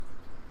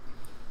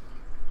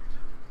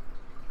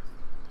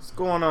What's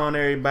going on,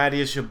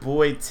 everybody? It's your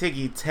boy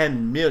Tiggy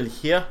 10 Mil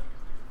here.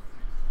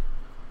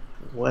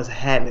 What's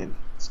happening?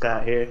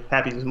 Scott here.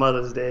 Happy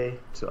Mother's Day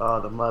to all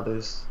the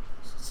mothers.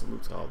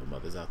 Salute to all the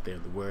mothers out there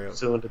in the world.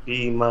 Soon to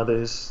be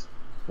mothers.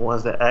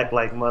 Ones that act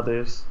like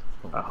mothers.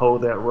 I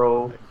hold that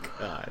role.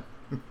 God.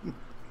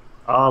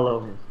 All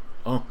of them.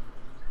 Oh.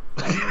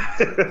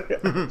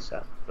 Shout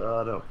out to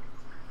all them.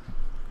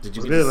 Did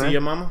you What's get to good, see man? your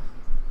mama?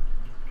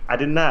 I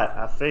did not.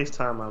 I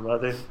FaceTimed my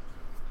mother.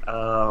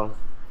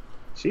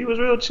 She was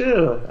real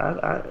chill.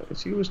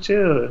 She was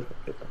chill.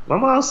 My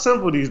mom's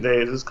simple these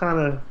days. It's kind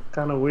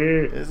of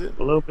weird. Is it?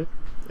 A little bit.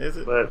 Is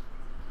it? But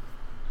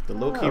The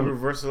low-key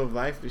reversal of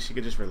life? She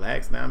could just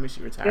relax now? I mean,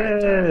 she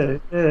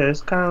retired. yeah. It's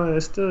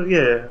still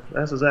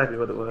That's exactly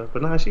what it was.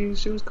 But nah, she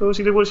was cool.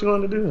 She did what she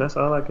wanted to do. That's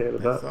all I cared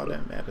about. That's all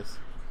that matters.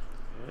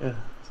 Yeah.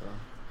 So,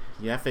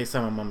 yeah, I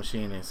FaceTime my mama. She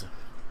ain't answer.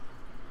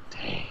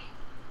 Dang.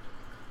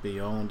 Be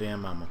your own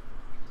damn mama.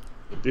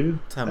 Dude,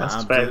 Tell me,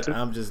 that's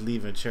I'm just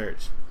leaving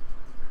church.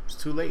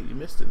 It's too late. You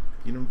missed it.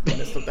 You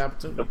missed up the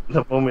opportunity.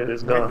 the moment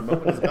is Right, gone. the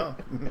moment is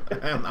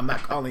gone. I'm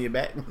not calling you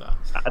back. No.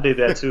 I did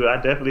that too. I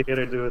definitely hit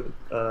her do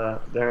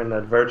it during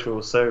that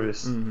virtual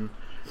service. Mm-hmm.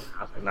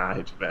 I was like, nah, I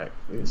hit you back.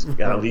 We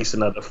got at least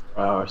another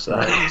 4 hours, so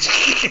I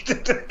hit you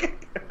back.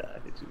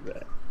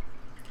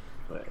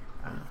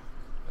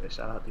 But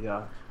shout out to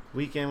y'all.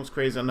 Weekend was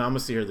crazy. No, I'm gonna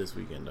see her this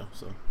weekend though.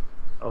 So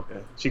Okay,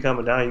 she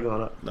coming down. You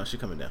going up? no, she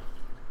coming down.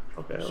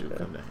 Okay, She'll okay.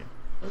 come down here.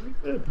 That'd be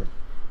good.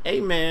 Hey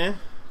man,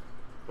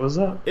 What's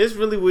up? it's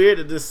really weird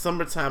that this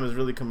summertime is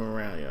really coming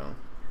around, yo.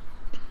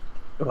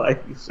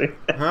 Like you say.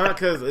 Huh?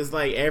 Because it's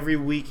like every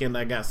weekend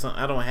I got some.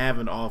 I don't have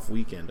an off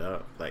weekend.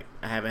 Like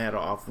I haven't had an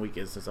off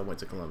weekend since I went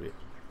to Columbia.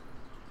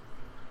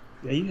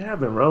 Yeah, you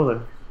have been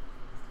rolling.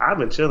 I've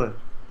been chilling.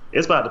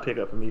 It's about to pick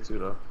up for me too,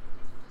 though.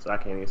 So I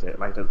can't even say it.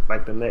 Like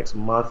the next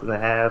month and a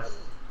half.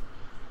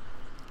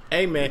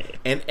 Hey man,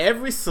 and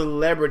every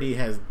celebrity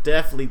has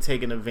definitely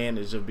taken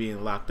advantage of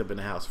being locked up in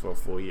the house for a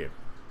full year.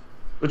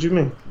 What you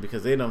mean?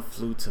 Because they done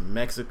flew to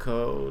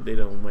Mexico, they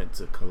done went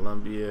to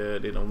Colombia,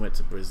 they done went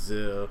to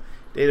Brazil,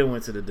 they done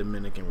went to the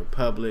Dominican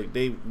Republic,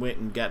 they went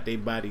and got their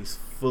bodies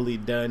fully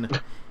done,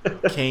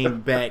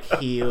 came back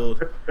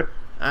healed.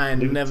 I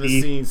ain't New never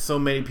teeth. seen so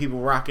many people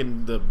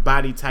rocking the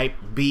body type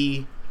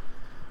B.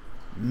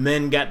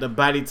 Men got the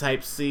body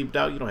type C.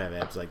 Dog, you don't have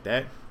abs like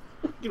that.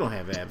 You don't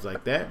have abs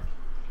like that.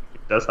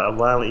 That's how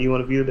violent you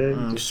want to be today?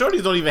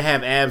 Shorties don't even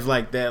have abs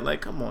like that.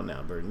 Like, come on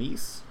now,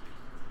 Bernice.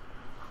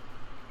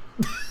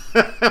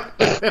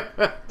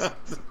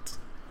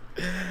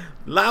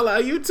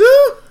 Lala, you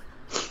too?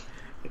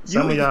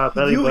 Some of y'all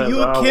belly buttons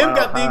you are and Kim wild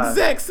got the high.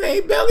 exact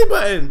same belly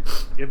button.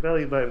 Your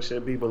belly button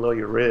should be below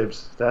your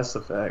ribs. That's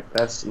the fact.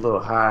 That's a little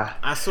high.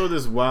 I saw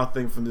this wild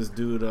thing from this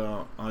dude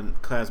on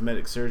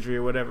cosmetic surgery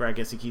or whatever. I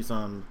guess he keeps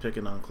on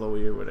picking on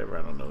Chloe or whatever.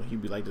 I don't know.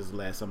 He'd be like, this is the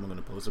last time I'm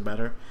going to post about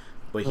her.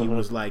 But he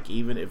was like,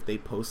 even if they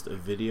post a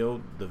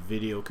video, the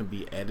video can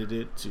be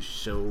edited to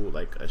show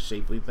like a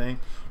shapely thing.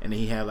 And then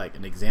he had like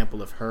an example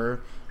of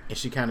her, and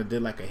she kind of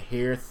did like a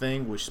hair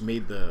thing, which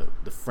made the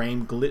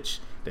frame glitch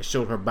that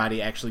showed her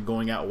body actually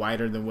going out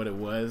wider than what it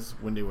was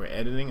when they were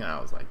editing. And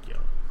I was like, yo,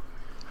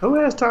 Who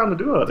has time to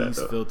do all that, these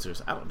though?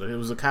 filters. I don't know. It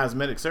was a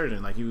cosmetic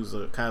surgeon. Like, he was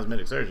a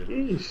cosmetic surgeon.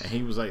 Yeesh. And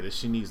he was like that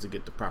she needs to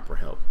get the proper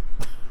help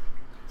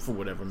for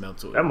whatever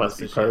mental That must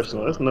be illness she has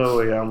personal. going There's on. no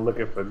way I'm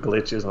looking for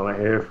glitches on a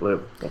hair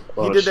flip.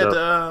 He did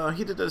that.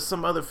 He did that to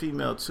some other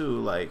female too.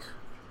 Like,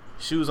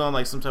 she was on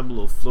like some type of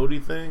little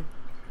floaty thing,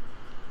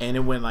 and it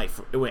went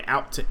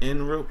out to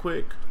in real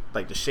quick,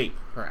 like the shape,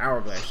 her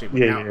hourglass shape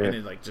went out, and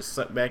then like just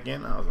sucked back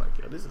in. I was like,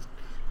 yo, this is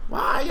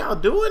why are y'all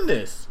doing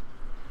this?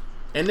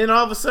 And then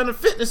all of a sudden,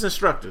 fitness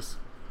instructors,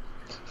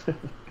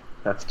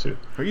 That's true.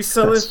 are you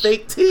selling That's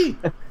fake tea?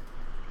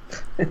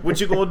 What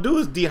you gonna do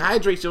is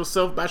dehydrate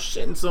yourself by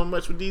shitting so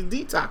much with these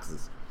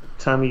detoxes.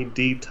 Tummy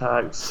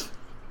detox,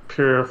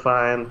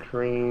 purifying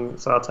cream.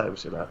 It's all type of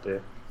shit out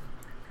there.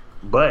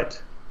 But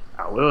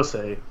I will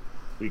say,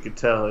 we could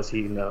tell it's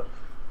heating up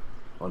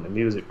on the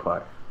music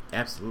part.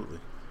 Absolutely.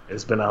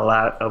 It's been a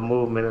lot of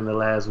movement in the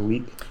last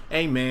week.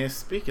 Hey man,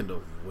 speaking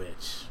of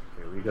which.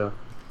 Here we go.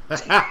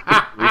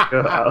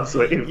 I was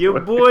waiting Your for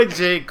it. boy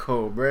J.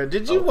 Cole, bro.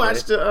 Did you Okay.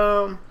 watch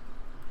the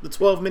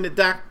 12-minute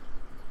doc?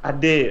 I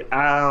did.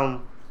 I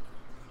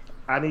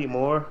need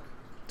more.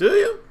 Do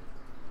you?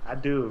 I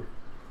do.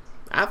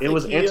 I It think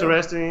was he,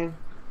 interesting.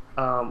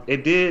 I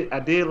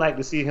did like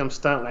to see him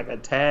stunt like a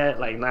tad,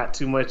 like not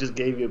too much. Just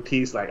gave you a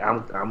piece. Like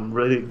I'm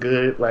really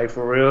good, like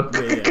for real.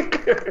 Yeah.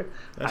 I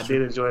That's true.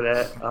 did enjoy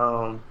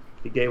that.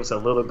 He gave us a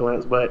little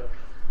glimpse, but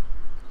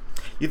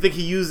You think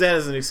he used that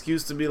as an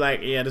excuse to be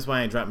like, yeah, this is why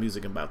I ain't dropped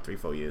music in about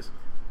 3-4 years?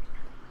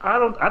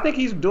 I think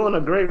he's doing a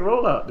great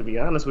rollout. To be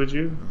honest with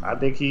you, I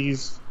think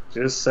he's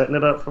just setting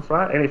it up for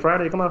Friday. Any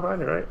Friday, come out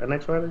Friday, right? Or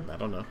next Friday. I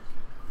don't know.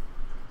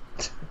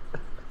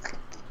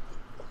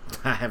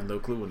 I have no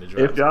clue when to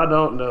If drop. y'all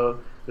don't know,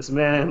 this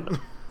man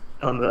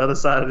on the other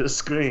side of the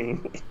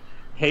screen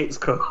hates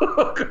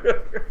Cole.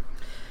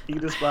 He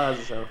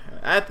despises him.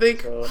 I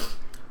think So,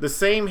 the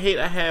same hate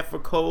I have for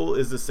Cole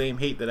is the same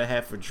hate that I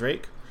have for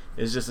Drake.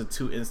 It's just in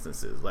two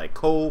instances. Like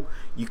Cole,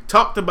 you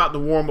talked about the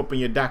warm up in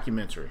your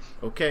documentary,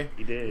 okay?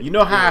 He did. You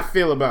know how I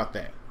feel about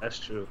that. That's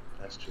true.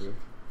 That's true.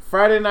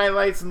 Friday Night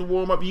Lights in the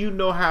warm up, you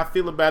know how I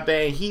feel about that,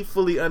 and he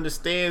fully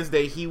understands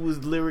that he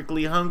was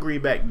lyrically hungry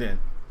back then.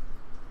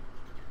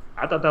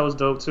 I thought that was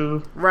dope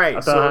too. Right.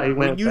 I thought he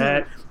went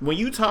back. When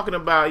you talking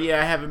about,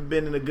 I haven't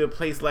been in a good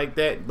place like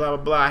that, blah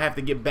blah blah, I have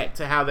to get back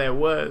to how that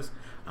was.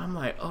 I'm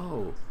like,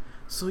 oh,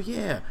 so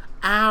yeah,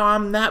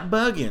 I'm not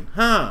bugging,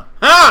 huh?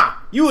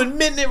 You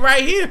admitting it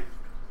right here.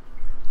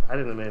 I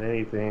didn't admit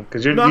anything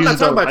because you're. No, I'm not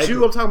talking about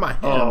you. I'm talking about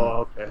him.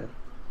 Oh, okay.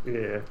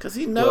 Yeah. Because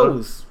he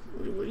knows.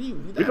 We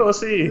gonna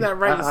see. He's not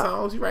writing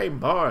songs. He's writing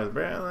bars,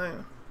 bro. Like,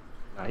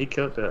 nah, he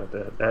killed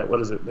that.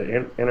 What is it?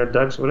 The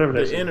introduction, whatever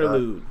that. The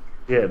interlude.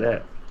 Yeah,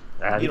 that.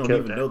 You don't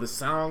even know the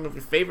song of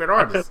your favorite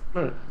artist.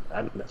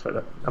 I'm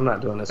not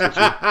doing this with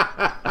you.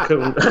 I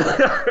couldn't.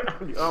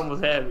 You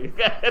almost had me.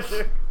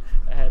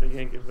 I had to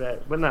yank it back.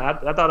 But no,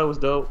 I thought it was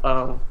dope.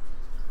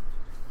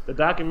 The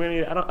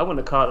documentary, I wouldn't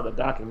have called it a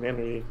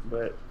documentary,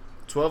 but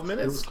 12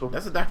 minutes. Cool.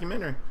 That's a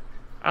documentary.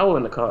 I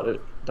wouldn't have called it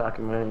a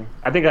documentary.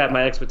 I think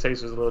my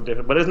expectations was a little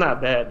different, but it's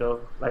not bad though.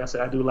 Like I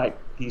said, I do like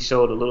he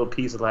showed a little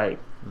piece of like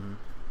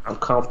I'm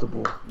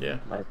comfortable. Yeah.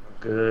 Like I'm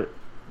good.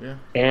 Yeah.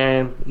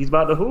 And he's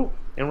about to hoop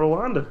in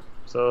Rwanda,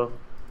 so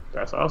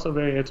that's also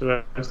very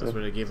interesting. That's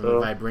where they gave him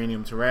the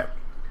vibranium to rap.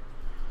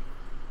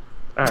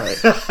 All right.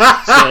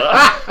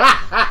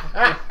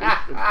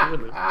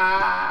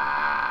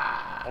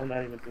 I'm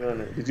not even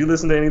doing it. Did you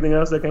listen to anything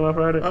else that came out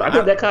Friday? I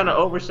think that kind of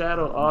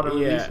overshadowed all the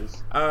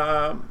releases.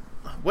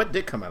 What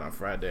did come out on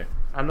Friday?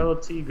 I know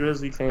T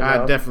Grizzly came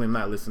out. I definitely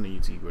not listening to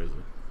you, T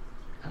Grizzly.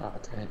 Oh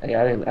damn! Hey,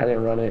 I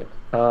didn't run it.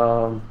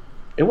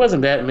 It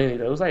wasn't that many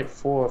though. It was like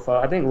 4 or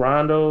 5. I think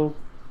Rondo.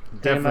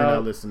 Definitely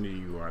not listening to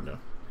you, Rondo.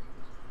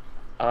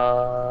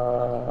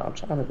 I'm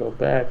trying to go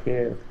back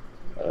here.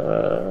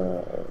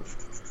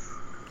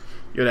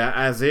 Yo, that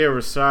Isaiah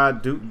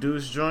Rashad Duke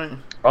Deuce joint.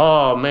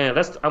 Oh man,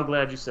 I'm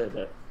glad you said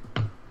that.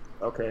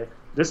 Okay,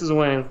 this is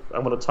when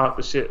I'm gonna talk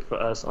the shit for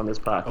us on this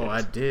podcast. Oh,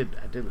 I did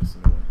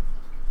listen to it.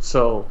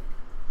 So,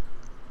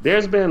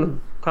 there's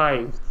been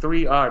probably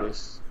 3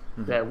 artists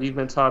that we've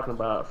been talking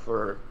about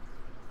for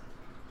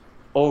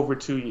over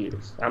 2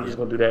 years. I'm just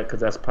gonna do that because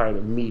that's probably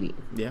the meeting.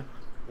 Yeah.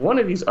 One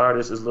of these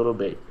artists is Lil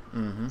Baby.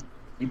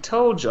 We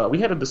told y'all. We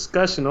had a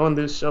discussion on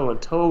this show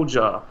and told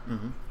y'all.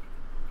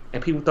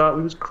 And people thought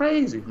we was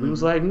crazy. We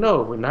was like,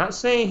 no, we're not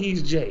saying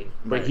he's Jay.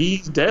 But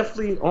he's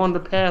definitely on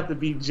the path to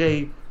be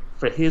Jay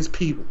for his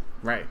people.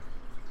 Right.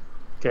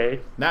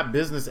 Okay? Not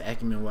business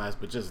acumen-wise,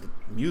 but just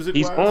music-wise.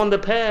 He's on the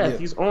path. Yeah.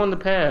 He's on the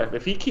path.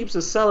 If he keeps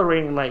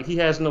accelerating, like, he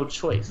has no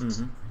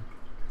choice.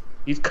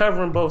 He's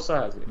covering both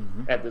sides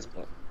at this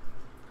point.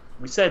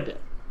 We said that.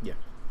 Yeah.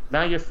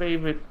 Now your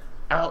favorite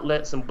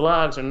outlets and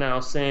blogs are now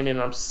saying, and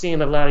I'm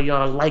seeing a lot of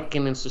y'all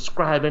liking and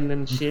subscribing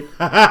and shit.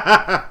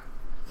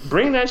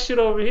 Bring that shit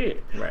over here.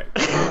 Right.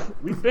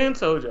 We've been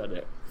told y'all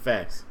that.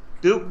 Facts.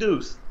 Duke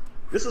Deuce.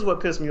 This is what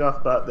pissed me off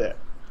about that.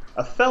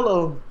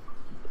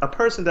 A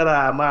person that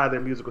I admire their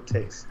musical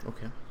taste.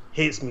 Okay.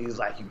 Hates me. He's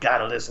like, you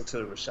gotta listen to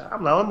Rashad.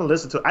 I'm like, I'm gonna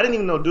listen to it. I didn't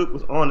even know Duke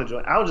was on the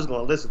joint. I was just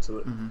gonna listen to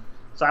it.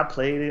 So I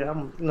played it.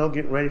 I'm,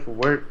 getting ready for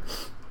work.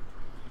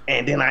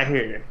 And then I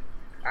hear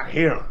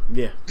him.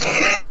 Yeah.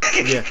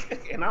 Yeah.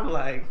 And I'm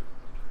like,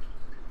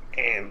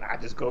 and I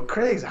just go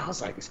crazy. I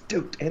was like, it's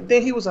Duke. And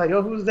then he was like,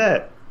 yo, who's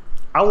that?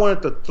 I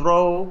wanted to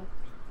throw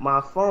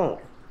my phone.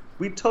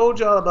 We told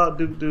y'all about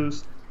Duke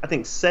Deuce, I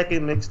think,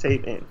 second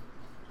mixtape in.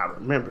 I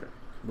remember.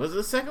 Was it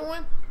the second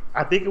one?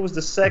 I think it was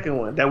the second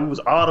one that we was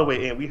all the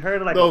way in. We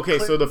heard it like okay,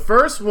 so the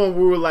first one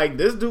we were like,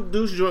 this Duke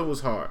Deuce joint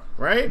was hard,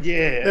 right?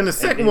 Yeah. Then the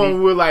second one we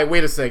were like,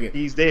 wait a second.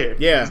 He's there.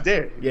 Yeah. He's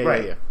there. Yeah,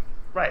 right. Yeah.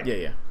 Right. Yeah,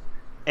 yeah.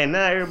 And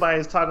now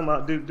everybody's talking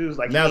about Duke Deuce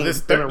like now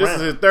this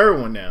is his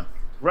third one now.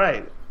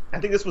 Right. I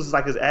think this was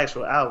like his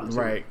actual album too.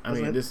 Right. I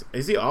mean,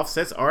 is he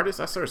Offset's artist?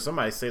 I saw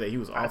somebody say that he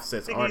was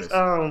Offset's artist.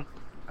 I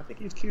think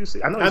he's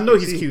QC. I know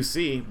he's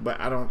QC, but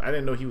I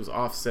didn't know he was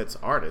Offset's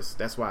artist.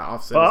 That's why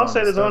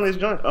Offset is on his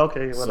joint.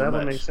 Okay, well that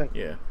would make sense.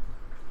 Yeah.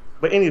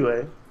 But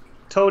anyway,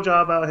 told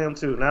y'all about him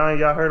too. Now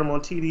y'all heard him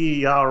on TDE,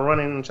 y'all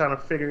running and trying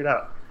to figure it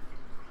out.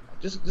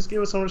 Just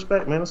give us some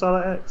respect, man. That's all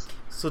I ask.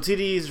 So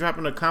TDE is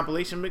dropping a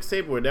compilation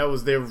mixtape, or that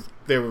was their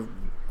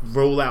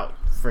rollout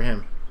for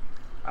him?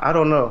 I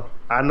don't know.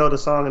 I know the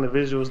song and the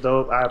visuals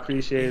dope. I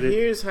appreciate it.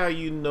 Here's how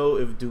you know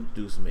if Duke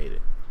Deuce made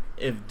it.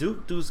 If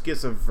Duke Deuce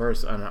gets a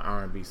verse on an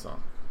R&B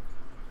song.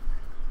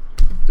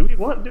 Do we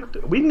want Duke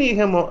Deuce? We need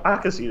him on. I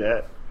can see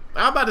that.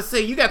 I'm about to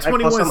say, you got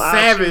 21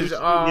 Savage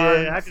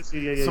on I can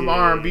see some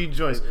R&B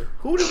joints.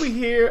 Who did we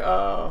hear?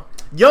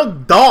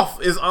 Young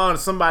Dolph is on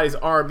somebody's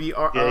R&B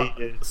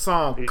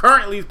song.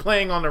 Currently he's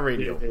playing on the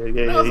radio.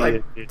 I was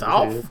like,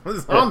 Dolph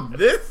is on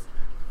this?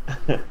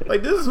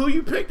 Like, this is who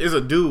you picked? It's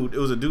a dude. It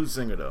was a dude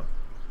singer, though.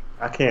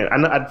 I can't. I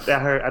know what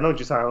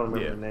you're saying. I don't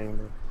remember the name,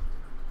 man.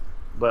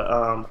 But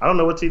I don't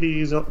know what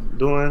TDE is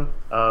doing.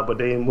 But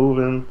they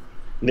moving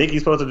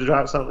Nicki's supposed to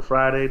drop something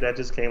Friday that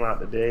just came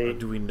out today.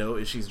 Do we know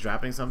if she's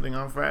dropping something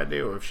on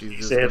Friday or if she's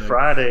just said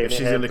Friday? If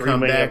she's gonna come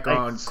back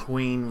on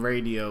Queen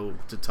Radio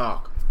to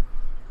talk?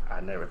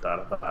 I never thought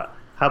about it.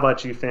 How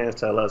about you fans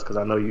tell us? Because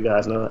I know you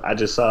guys know. I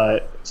just saw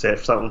it. Said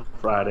something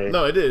Friday.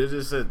 No, it did. It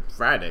just said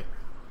Friday.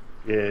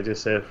 Yeah, it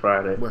just said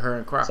Friday. With her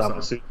and Crocs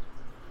on.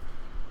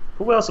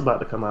 Who else about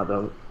to come out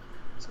though?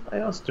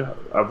 Somebody else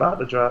about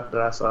to drop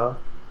that I saw.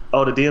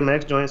 Oh, the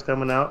DMX joint's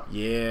coming out.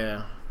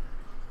 Yeah.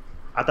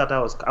 I thought that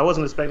was. I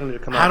wasn't expecting it to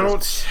come out.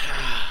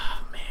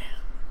 Man.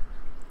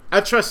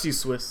 I trust you,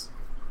 Swiss.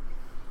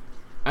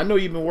 I know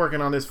you've been working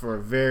on this for a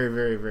very,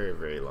 very, very,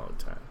 very long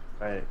time.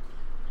 Right.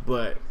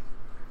 But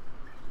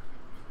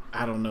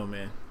I don't know,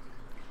 man.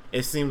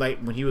 It seemed like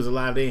when he was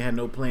alive, they had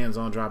no plans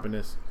on dropping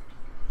this.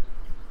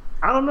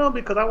 I don't know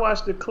because I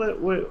watched the clip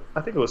with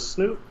I think it was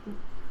Snoop,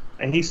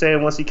 and he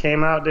said once he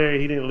came out there,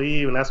 he didn't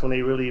leave, and that's when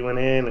they really went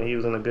in, and he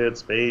was in a good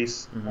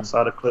space. Mm-hmm. I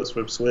saw the clips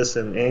with Swiss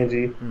and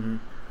Angie. Mm-hmm.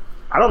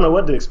 I don't know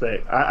what to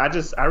expect. I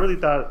really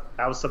thought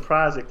I was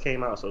surprised it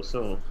came out so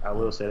soon. I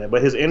will say that.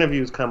 But his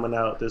interview's coming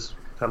out this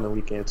coming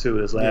weekend too.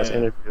 His last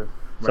interview.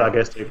 So right. I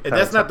guess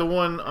that's not the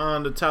one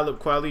on the Talib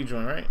Kweli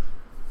joint, right?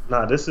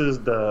 Nah, this is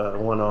the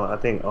one on I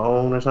think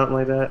OWN or something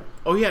like that.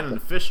 Oh, he had an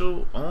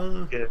official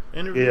OWN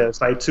interview. Yeah,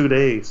 it's like 2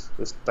 days.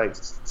 It's like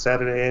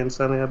Saturday and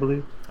Sunday, I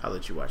believe. I'll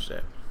let you watch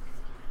that.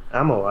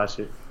 I'm gonna watch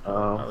it.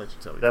 I'll let you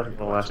tell me. Definitely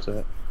gonna watch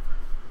that.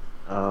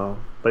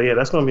 But yeah,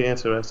 that's gonna be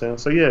interesting.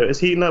 So yeah, it's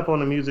heating up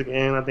on the music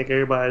end. I think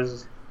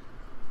everybody's.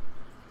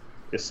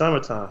 It's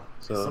summertime.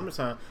 So it's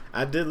summertime.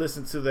 I did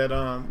listen to that.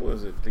 What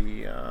was it?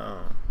 The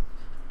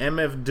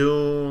MF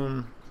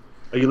Doom.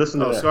 Oh, you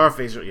listened to that?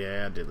 Scarface.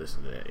 Yeah, I did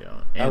listen to that,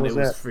 yo. And it was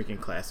that? Freaking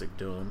classic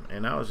Doom.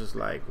 And I was just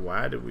like,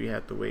 why did we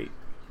have to wait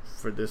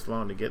for this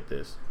long to get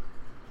this?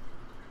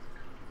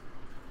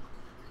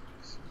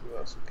 Who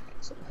else?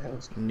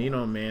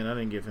 Nino, man, I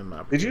didn't give him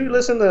my. Did you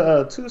listen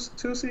to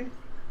Tusi?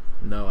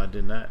 No, I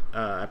did not.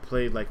 I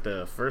played like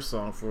the first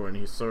song for it, and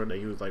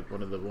he was like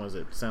one of the ones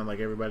that sound like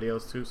everybody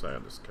else too, so I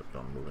just kept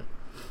on moving.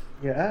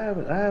 Yeah,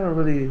 I haven't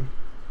really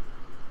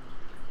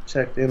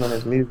checked in on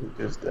his music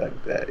just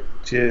like that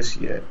just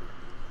yet.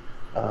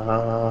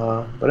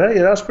 But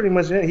yeah, that's pretty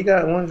much it. He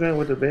got one joint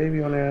with the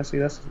baby on there. I see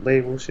that's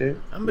label shit.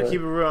 I'm gonna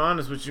keep it real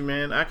honest with you,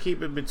 man. I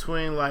keep it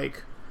between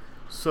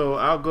so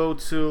I'll go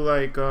to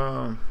like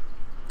on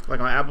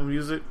Apple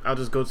Music, I'll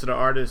just go to the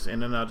artist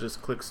and then I'll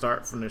just click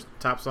start from their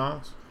top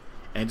songs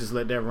and just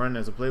let that run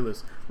as a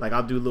playlist. Like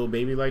I'll do Lil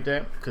Baby like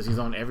that because he's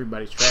on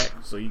everybody's track,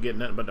 so you get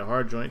nothing but the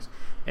hard joints.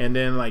 And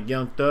then like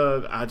Young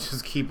Thug, I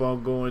just keep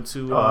on going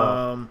to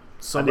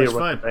So Much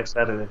Fun. Next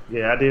Saturday.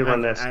 Yeah, I did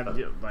run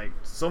that. Like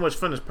So Much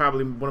Fun is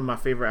probably one of my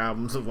favorite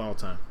albums of all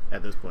time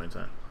at this point in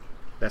time.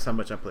 That's how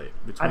much I play it.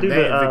 Between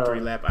that and Victory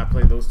Lap, I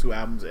play those two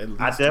albums at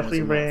least. I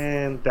definitely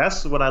ran.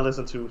 That's what I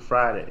listened to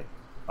Friday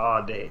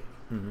all day.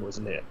 Mm-hmm. Was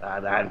Nip. I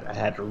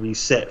had to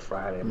reset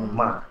Friday in my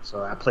mind,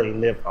 so I played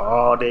Nip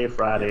all day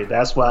Friday.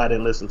 That's why I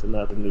didn't listen to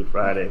nothing new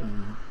Friday.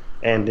 Mm-hmm.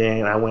 And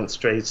then I went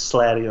straight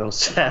Slatty on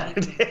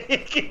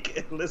Saturday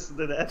and listened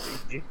to that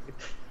again.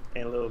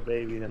 And Lil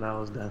Baby, and I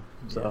was done.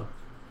 So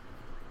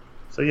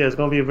yeah, it's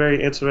gonna be a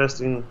very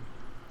interesting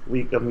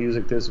week of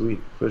music this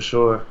week for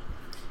sure.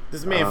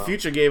 This man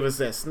Future gave us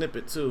that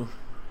snippet too.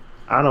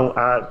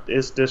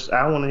 It's just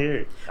I want to hear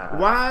it.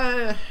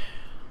 Why?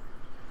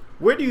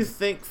 Where do you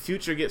think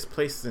Future gets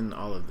placed in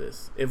all of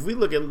this? If we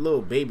look at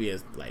Lil Baby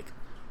as like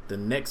the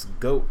next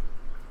GOAT,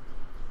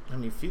 I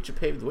mean, Future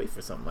paved the way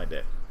for something like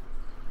that.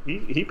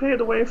 He paved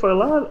the way for a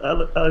lot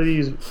of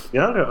these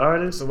younger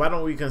artists. So why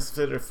don't we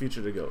consider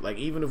Future the GOAT? Like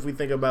even if we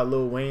think about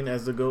Lil Wayne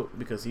as the GOAT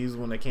because he's the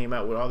one that came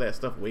out with all that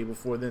stuff way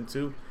before then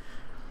too.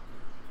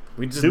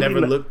 We just never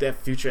looked at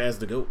Future as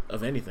the GOAT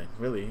of anything,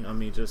 really. I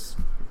mean,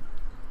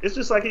 it's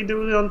just like he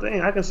do his own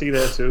thing. I can see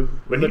that too.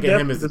 But we look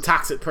at him as the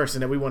toxic person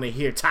that we want to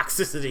hear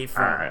toxicity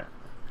from. All right.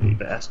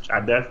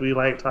 I definitely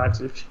like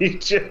Toxic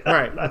Future.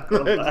 Right.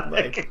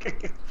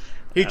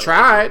 He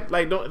tried.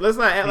 Like, let's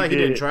not act like he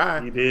didn't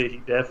try. He did. He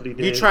definitely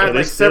did. He tried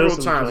like several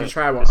times. He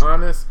tried with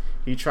Honest.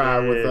 He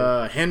tried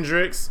with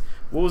Hendrix.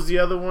 What was the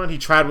other one? He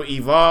tried with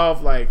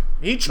Evolve. Like,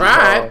 he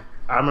tried.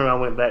 I remember I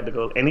went back to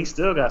go, and he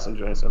still got some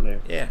joints on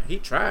there. Yeah, he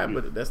tried,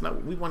 but that's not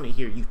what we want to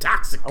hear. You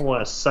toxic. I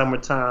want a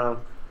summertime,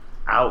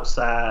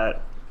 outside,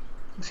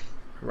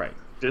 right?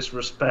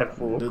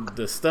 Disrespectful.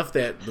 The stuff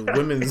that the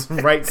women's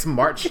rights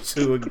march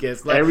to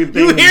against. Like,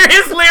 everything. You hear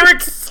his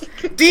lyrics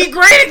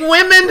degrading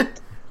women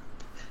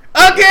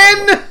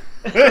again.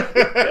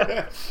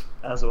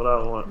 That's what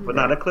I want. But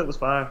that clip was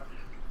fire.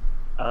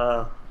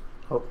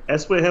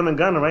 That's with him and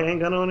Gunna, right?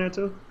 Ain't Gunna on there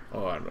too?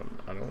 Oh, I don't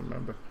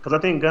remember. Because I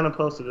think Gunna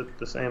posted it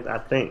the same. I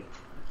think.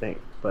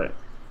 But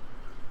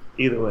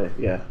either way,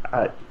 yeah,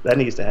 that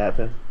needs to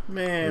happen.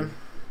 Man.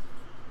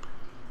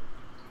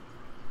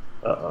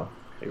 Here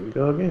we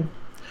go again.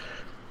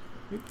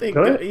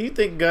 You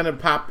think Gunna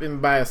pop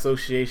in by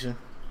association?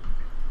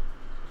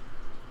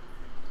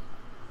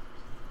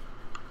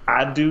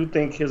 I do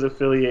think his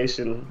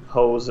affiliation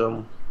holds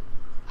him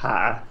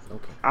high.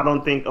 Okay. I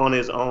don't think on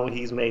his own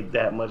he's made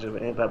that much of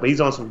an impact, but he's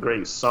on some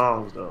great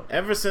songs though.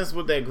 Ever since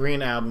what that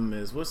Green album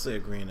is, what's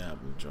that Green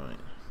album joint?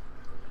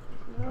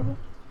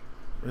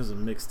 It was a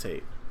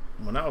mixtape.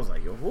 When I was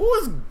like, yo, who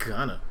is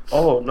Gunna?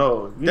 Oh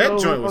no, that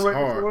joint was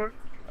hard.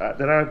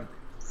 That I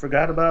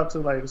forgot about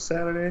till like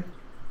Saturday.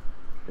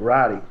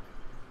 Roddy.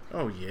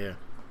 Oh yeah.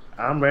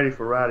 I'm ready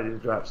for Roddy to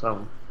drop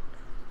something.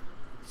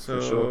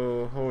 So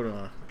sure. Hold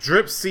on.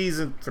 Drip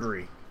Season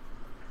 3.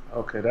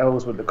 Okay, that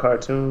was with the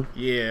cartoon.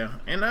 Yeah,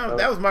 and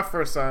that was my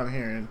first time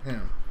hearing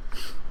him.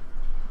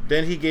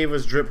 Then he gave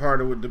us Drip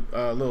Harder with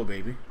the Lil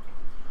Baby.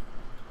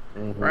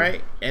 Mm-hmm.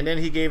 Right? And then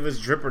he gave us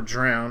Drip or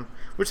Drown,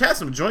 which has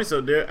some joints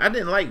out there. I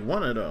didn't like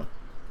Wanna though.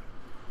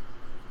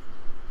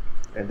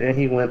 And then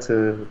he went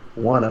to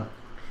Wanna.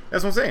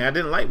 That's what I'm saying. I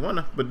didn't like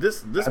Wanna, but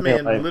this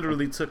man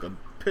literally took a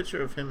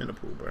picture of him in a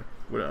pool, bro,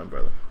 with an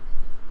umbrella.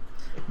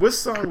 What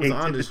song was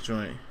on this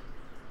joint?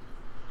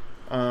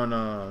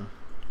 On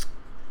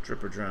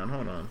Drip or Drown.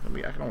 Hold on.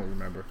 I don't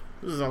remember.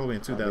 This is all the way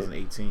in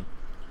 2018.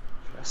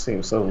 That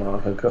seems so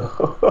long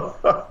ago.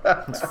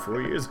 It's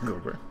 4 years ago,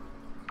 bro.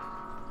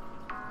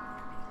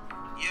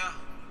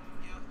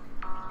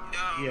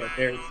 Yeah,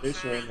 there's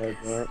this one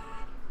that joint.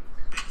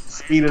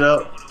 Speed It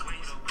Up.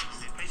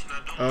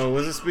 Oh,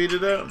 was it Speed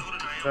It Up?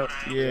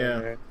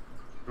 Yeah.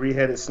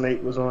 Three-Headed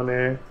Snake was on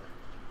there.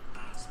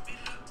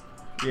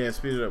 Yeah,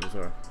 Speed It Up was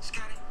hard.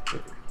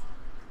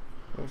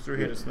 What was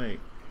Three-Headed Snake?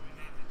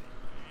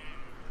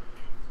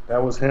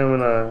 That was him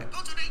and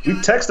we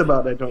texted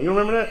about that, don't you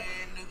remember that?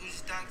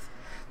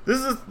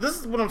 This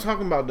is what I'm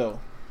talking about though.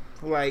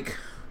 Like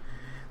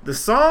the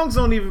songs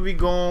don't even be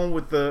going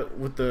with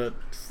the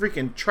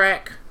freaking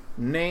track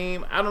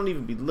name. I don't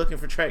even be looking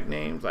for track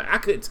names. Like I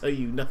couldn't tell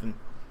you nothing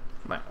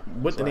like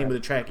what the name of the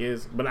track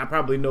is, but I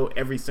probably know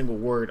every single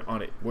word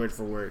on it, word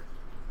for word.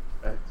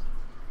 Facts.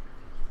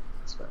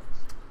 That's facts.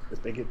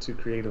 If they get too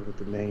creative with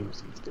the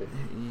names these days.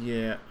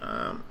 Yeah,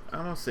 I'm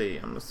gonna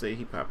say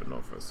he popping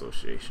off for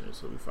association,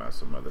 so we find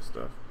some other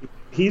stuff.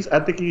 I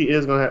think he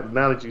is gonna have.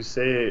 Now that you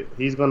say it,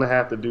 he's gonna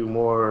have to do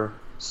more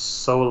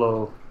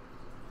solo.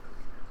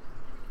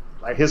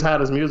 Like his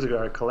hottest music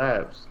are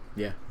collabs.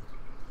 Yeah.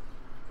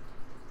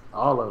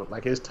 All of them.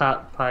 Like his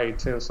top probably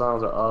 10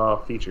 songs are all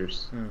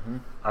features. Mm-hmm.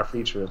 Are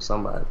featuring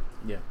somebody.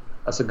 Yeah.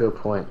 That's a good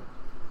point.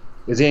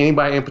 Is there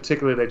anybody in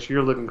particular that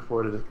you're looking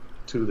forward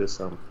to this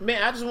summer?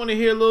 Man, I just want to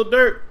hear Lil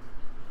Durk.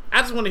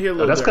 That's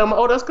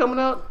coming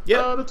out.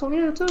 Yeah, the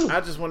 20th too.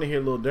 I just want to hear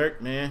Lil Durk,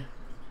 man.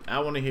 I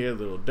want to hear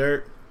Lil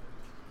Durk.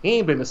 He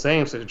ain't been the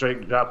same since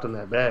Drake dropped in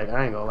that bag.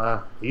 I ain't gonna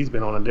lie. He's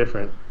been on a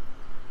different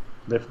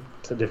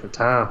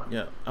time.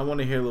 Yeah, I want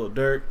to hear Lil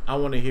Durk. I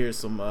want to hear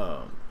some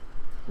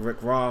Rick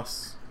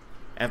Ross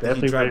after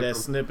definitely he dropped that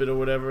snippet or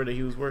whatever that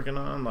he was working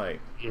on. Like,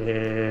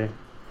 yeah.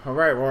 All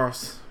right,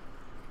 Ross.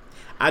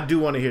 I do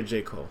want to hear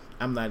J. Cole.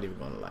 I'm not even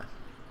gonna lie.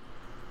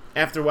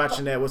 After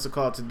watching that, what's it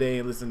called today,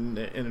 and listening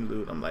to the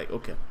interlude, I'm like,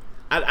 okay,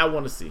 I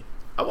want to see.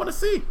 I want to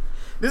see.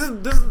 This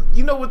is.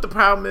 You know what the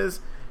problem is?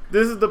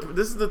 This is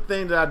the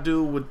thing that I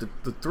do with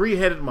the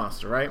three-headed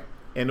monster, right?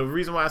 And the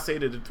reason why I say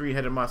that the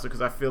three-headed monster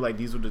because I feel like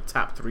these were the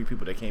top 3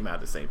 people that came out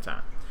at the same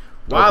time: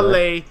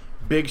 Wale,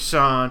 Big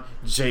Sean,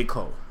 J.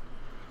 Cole.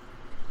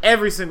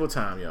 Every single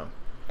time, yo.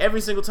 Every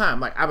single time.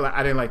 Like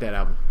I didn't like that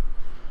album,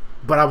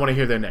 but I want to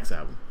hear their next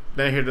album.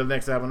 Then I hear the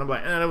next album, and I'm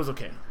like, that was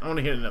okay. I want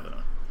to hear another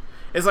one.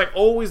 It's like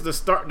always their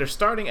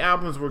starting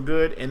albums were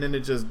good, and then it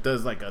just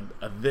does like a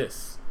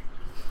this.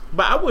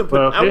 But I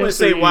wouldn't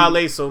say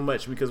Wale so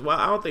much because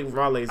I don't think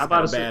Wale's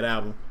got a bad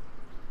album.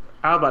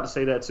 I was about to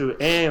say that too,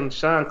 and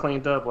Sean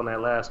cleaned up on that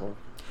last one.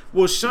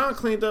 Well, Sean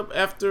cleaned up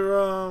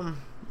after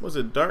was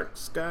it Dark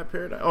Sky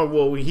Paradise? Oh,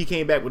 well, he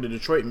came back with the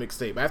Detroit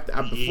mixtape.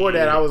 Before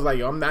that, I was like,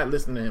 yo, I'm not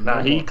listening to him.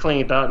 Nah, he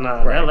cleaned up.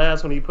 Nah, right. That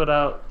last one he put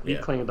out, he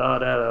cleaned all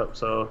that up.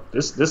 So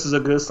this is a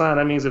good sign.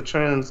 That means if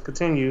trends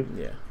continue,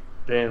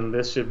 then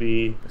this should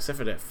be. Except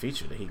for that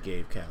feature that he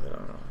gave Khaled. I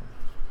don't know.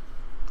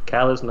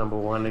 Khaled's number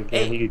one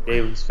again. He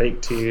gave his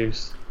Fake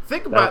Tears.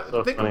 Think about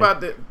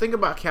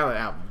Khaled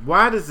album.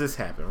 Why does this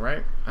happen?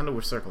 Right? I know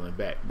we're circling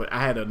back, but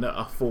I had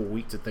a full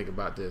week to think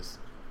about this.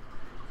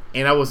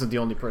 And I wasn't the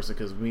only person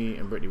because me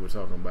and Brittany were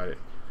talking about it.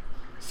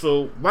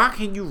 So why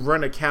can you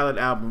run a Khaled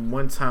album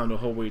one time the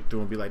whole way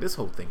through and be like, this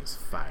whole thing is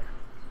fire?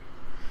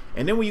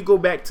 And then when you go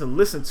back to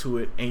listen to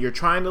it and you're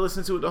trying to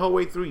listen to it the whole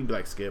way through, you be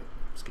like, skip.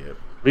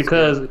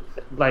 Because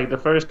like the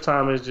first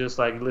time is just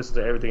like you listen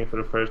to everything for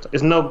the first time.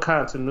 It's no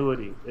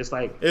continuity. It's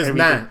like it's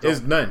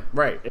none.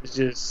 Right. It's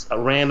just a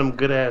random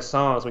good ass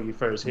songs when you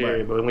first hear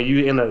it. But when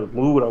you in a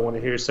mood, I want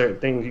to hear certain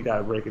things. You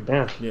gotta break it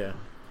down. Yeah.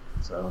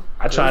 So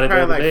I tried it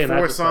the other day, and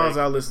 4 songs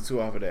I listened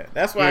to off of that.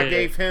 That's why I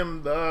gave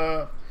him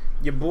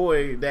your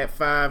boy that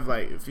 5.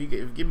 Like if you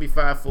give me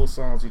 5 full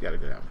songs, you got a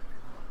good album.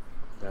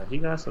 Yeah, he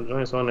got some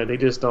joints on there. They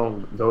just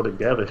don't go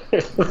together. I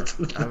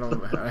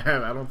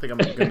don't think I'm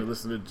going to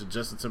listen to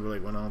Justin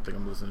Timberlake one. I don't think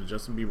I'm listening to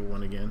Justin Bieber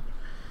one again.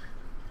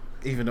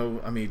 Even though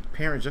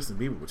pairing Justin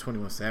Bieber with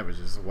 21 Savage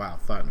is a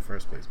wild thought in the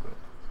first place. But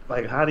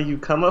like, how do you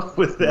come up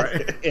with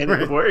that and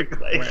it work?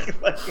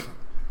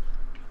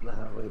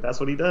 Nah, but that's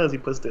what he does. He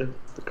puts the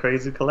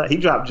crazy collab. He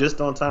dropped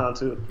just on time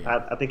too.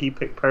 Yeah. I think he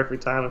picked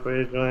perfect timing for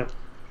his joint.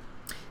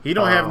 He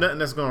don't have nothing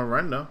that's gonna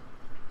run though.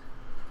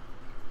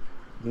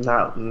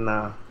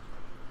 Nah.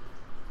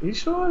 You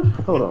sure?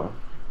 Hold on.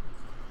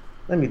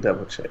 Let me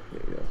double check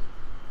here, yo.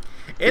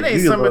 It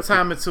ain't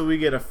summertime until we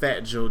get a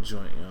Fat Joe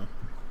joint, yo.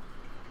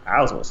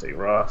 I was gonna say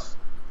Ross,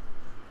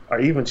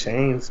 or even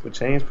Chains, but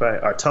Chains probably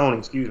or Tony.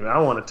 Excuse me. I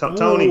want to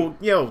Tony. Ooh,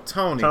 yo,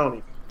 Tony.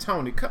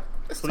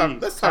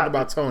 Let's talk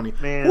about Tony.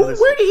 Man,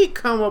 where did he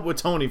come up with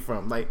Tony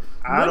from? Like,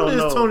 I when don't did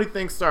this know. Tony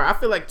thing start? I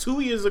feel like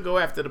 2 years ago,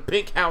 after the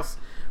Pink House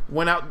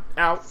went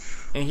out,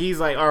 and he's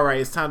like, "All right,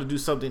 it's time to do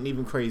something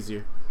even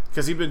crazier."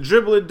 Because he's been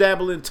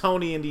dabbling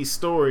Tony in these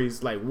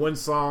stories, like one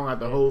song out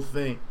the whole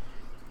thing.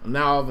 And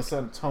now all of a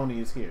sudden, Tony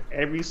is here.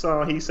 Every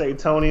song he say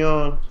Tony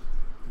on,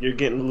 you're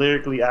getting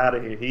lyrically out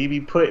of here. He be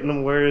putting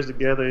them words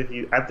together.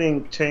 I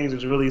think Chains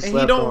is really And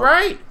slept he don't on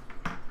write.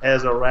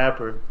 as a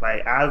rapper.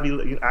 Like I've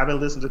been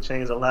listening to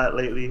Chains a lot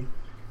lately,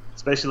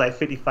 especially like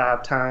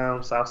 55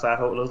 Times, Southside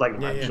Hope. Those like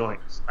my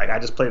joints. Like I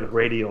just play the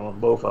radio on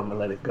both of them and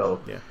let it go.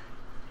 Yeah.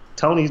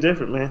 Tony's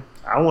different, man.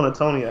 I want a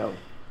Tony album.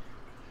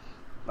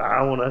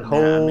 I want a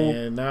whole. Nah,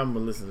 man. Now I'm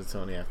gonna listen to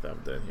Tony after I'm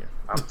done here.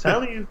 I'm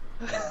telling you.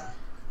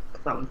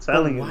 I'm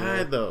telling you. Why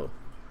man. though?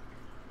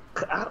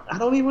 I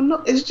don't even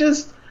know. It's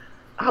just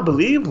I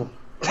believe him.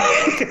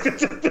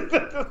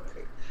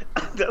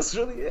 That's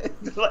really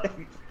it. Like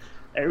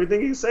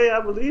everything he say,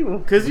 I believe him.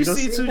 Because you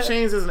see 2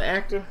 Chainz as an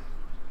actor.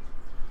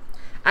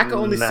 I can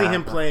only see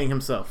him playing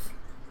himself.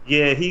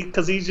 Yeah,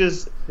 because he's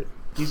just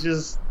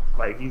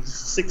like he's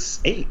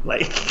 6'8".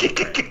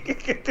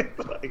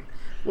 Like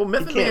well,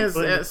 Method Man's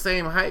that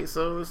same height,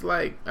 so it's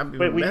like I mean,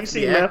 but when you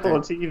see Meth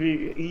on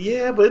TV,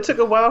 yeah, but it took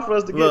a while for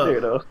us to get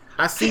there though.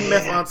 I see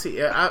Meth on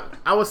TV.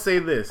 I would say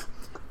this: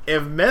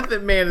 if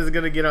Method Man is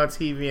gonna get on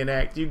TV and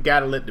act, you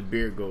gotta let the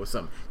beard go or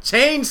something.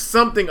 Change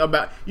something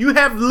about you.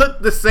 Have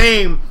looked the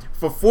same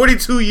for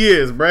 42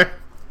 years, bruh.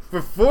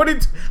 For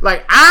 42,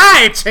 like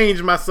I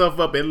change myself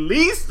up at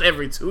least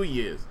every 2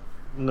 years.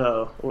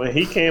 No, when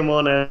he came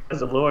on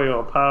as a lawyer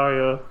on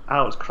Power,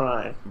 I was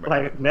crying.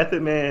 Right. Like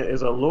Method Man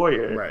is a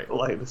lawyer. Right.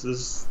 Like this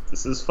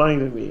is funny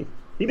to me.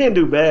 He didn't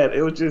do bad.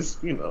 It was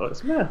just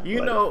it's Meth. You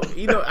know,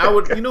 I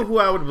would. You know who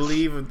I would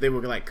believe if they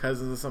were like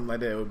cousins or something like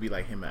that? It would be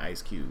like him and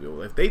Ice Cube.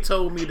 If they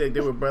told me that they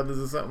were brothers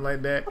or something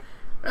like that,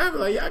 I'd be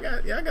like,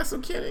 y'all got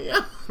some kin in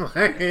y'all.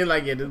 Like,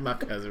 yeah, this is my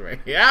cousin right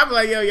here. I'd be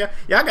like,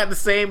 y'all got the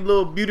same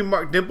little beauty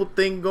mark dimple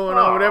thing going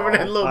on, whatever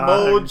that little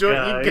mole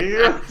joint you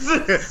got.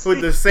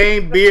 With the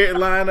same beard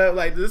lineup,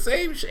 like the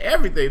same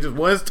everything. Just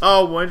one's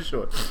tall, one's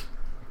short.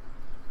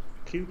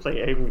 Q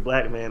played Avery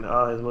Blackman in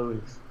all his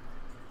movies.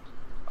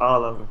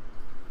 All of them.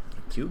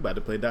 Q about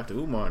to play Dr.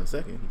 Umar in a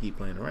second. He keep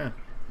playing around.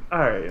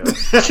 Alright, yo.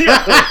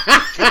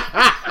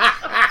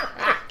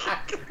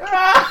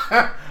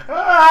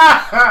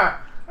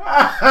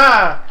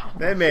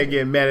 That man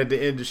getting mad at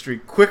the industry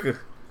quicker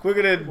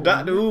than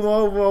Dr.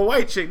 Umar over a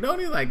white chick. Don't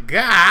he? Like,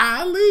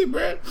 golly,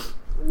 bro.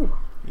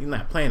 He's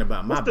not playing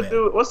about my bad.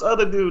 What's the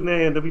other dude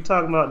name that be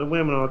talking about the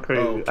women on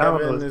crazy? Oh,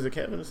 Kevin, is it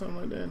Kevin or something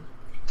like that?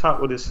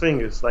 Talk with his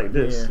fingers like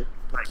this. Yeah.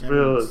 Like Kevin's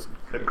real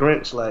the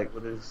Grinch like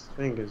with his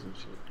fingers and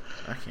shit.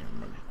 I can't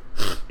remember.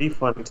 He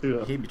funny too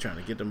though. He be trying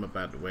to get them up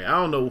out the way. I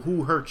don't know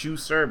who hurt you,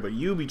 sir, but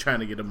you be trying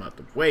to get them out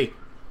the way.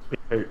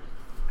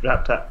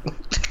 Drop top.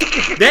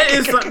 That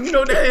is something. You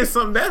know, that is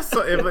something. That's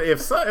something,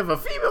 if a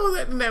female was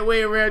acting that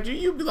way around you,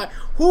 you'd be like,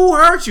 "Who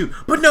hurt you?"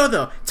 But no,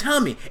 though.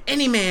 Tell me,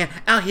 any man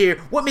out here,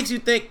 what makes you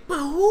think? But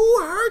who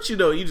hurt you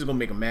though? You just gonna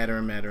make them madder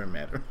and madder and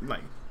madder.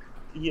 Like,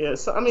 yeah.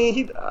 So I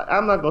mean,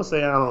 I'm not gonna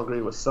say I don't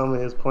agree with some of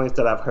his points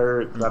that I've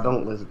heard because I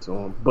don't listen to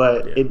him,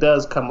 but it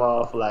does come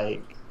off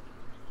like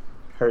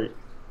hurt.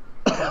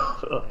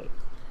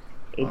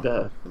 It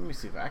does. Let me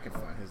see if I can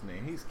find his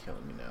name. He's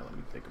killing me now. Let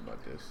me think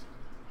about this.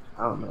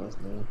 I don't know his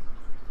name.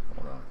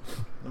 Hold on.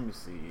 Let me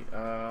see.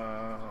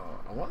 I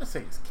want to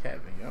say it's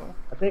Kevin, yo.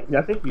 I think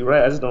you're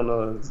right. I just don't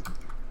know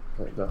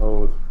the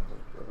whole.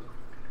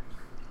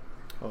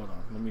 Hold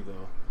on. Let me go.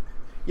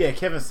 Yeah,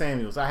 Kevin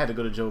Samuels. I had to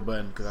go to Joe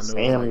Budden because I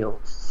know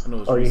Samuels. I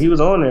know oh, he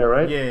was on there,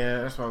 right?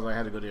 Yeah. That's why I was like, I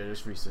had to go there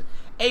just recent.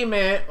 Hey,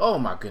 man. Oh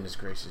my goodness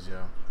gracious,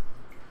 yo.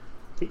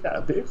 He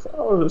got big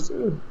followers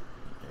too.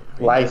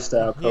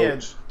 Lifestyle coach.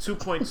 Yeah,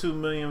 2.2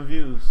 million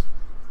views.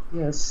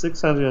 Yeah,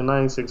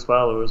 696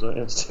 followers on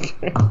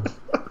Instagram.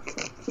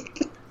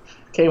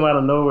 Came out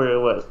of nowhere,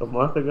 what, a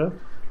month ago?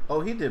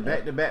 Oh, he did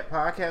back-to-back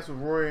podcasts with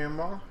Rory and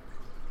Mal.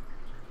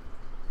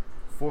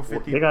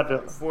 450. They got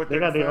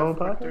their own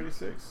podcast?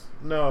 36.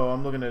 No,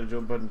 I'm looking at a Joe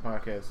Budden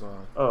podcast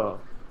on. Oh.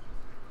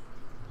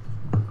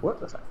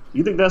 What?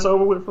 You think that's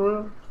over with for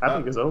real? I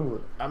think it's over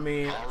with. I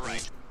mean, all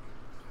right.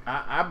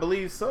 I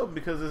believe so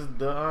because it's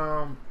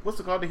the what's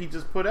it called that he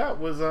just put out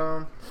was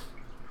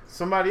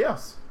somebody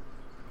else.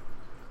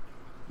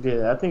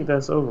 Yeah, I think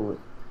that's over with.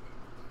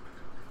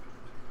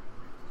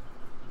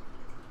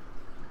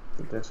 I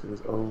think that shit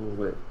is over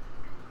with.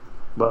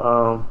 But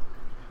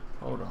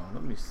hold on,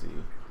 let me see.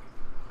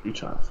 You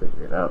trying to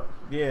figure it out?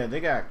 Yeah, they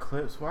got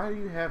clips. Why do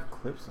you have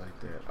clips like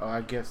that? Oh,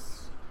 I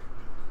guess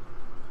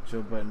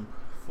Joe Budden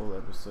full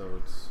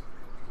episodes.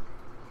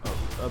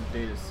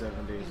 Updated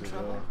 7 days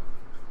ago.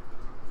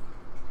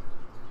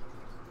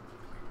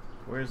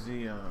 Where's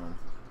the Oh,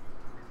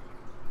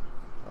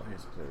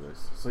 here's the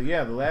playlist. So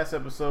yeah, the last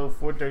episode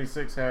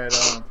 436 had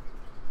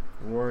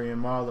Rory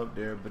and Mal up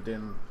there, but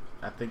then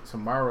I think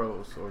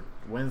tomorrow's or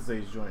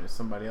Wednesday's joint is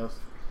somebody else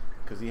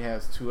because he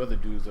has 2 other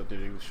dudes up there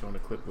that he was showing a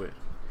clip with.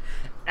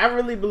 I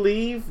really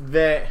believe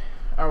that.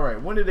 All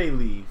right, when did they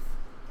leave?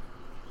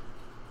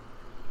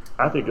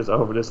 I think it's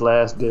over this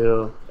last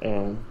deal,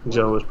 and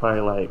Joe was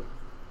probably like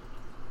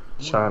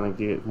trying to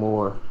get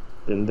more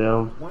than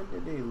them. When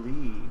did they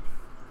leave?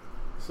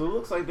 So it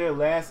looks like their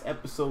last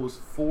episode was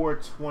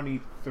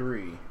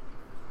 423.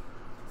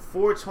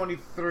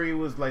 423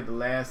 was like the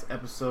last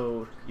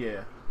episode,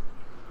 yeah.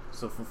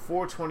 So from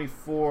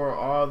 424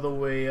 all the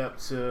way up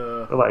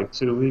to For like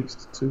 2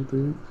 weeks, 2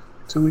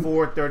 weeks.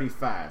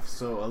 435.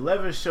 So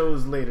 11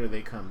 shows later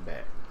they come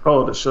back.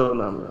 Oh, the show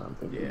number. I'm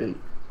thinking Yeah. date.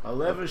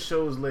 11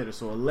 shows later.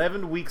 So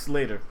 11 weeks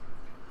later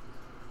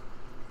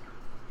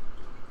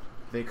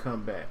they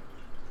come back.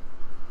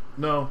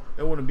 No,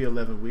 it wouldn't be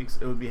 11 weeks.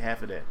 It would be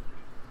half of that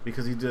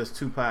because he does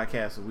 2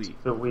 podcasts a week.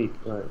 A week,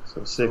 right?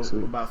 So 6 So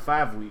weeks, about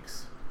 5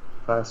 weeks.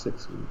 5-6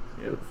 weeks.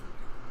 Yeah.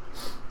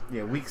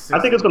 Yeah, week 6. I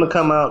think it's gonna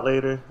come out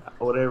later,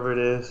 whatever it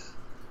is.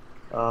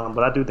 But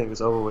I do think it's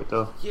over with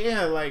though.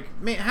 Yeah, like,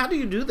 man, how do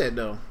you do that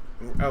though?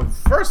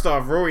 First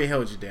off, Rory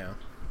held you down,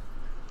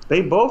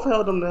 They both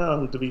held them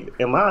down, to be,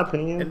 in my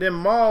opinion, and then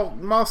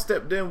Mal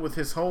stepped in with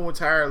his whole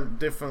entire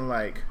different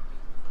like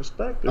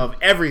perspective. of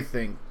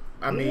everything.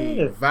 I mean,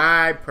 Yeah.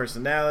 vibe,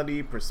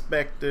 personality,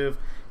 perspective,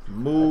 I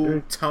agree.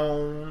 mood,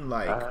 tone,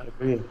 like I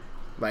agree.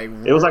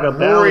 it was like a Rory,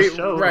 balanced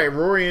show. right?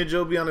 Rory and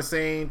Joe be on the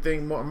same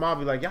thing. Mal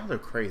be like, y'all are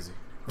crazy.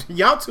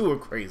 Y'all two are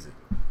crazy.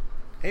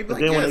 He be But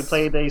like, then when they yes.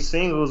 played their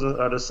singles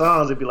or the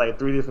songs, it'd be like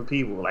 3 different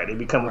people. Like they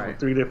be coming Right. from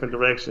 3 different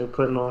directions,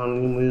 putting on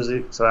new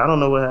music. So I don't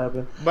know what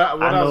happened. But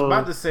what I was know-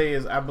 about to say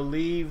is, I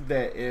believe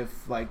that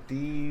if like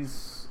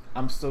these,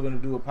 I'm still gonna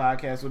do a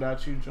podcast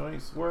without you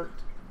joints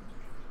worked.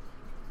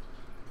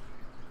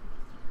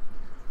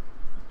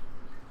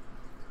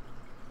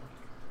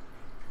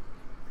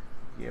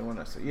 Yeah, when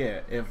I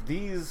say if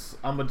these,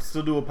 I'm gonna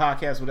still do a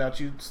podcast without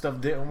you stuff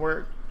didn't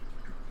work.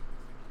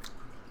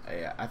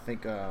 Yeah, I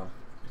think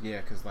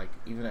because like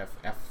even at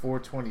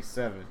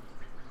 427,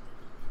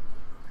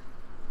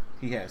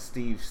 he has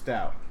Steve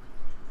Stout.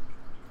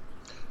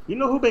 You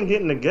know who been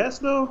getting the guests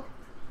though?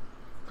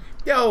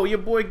 Yo, your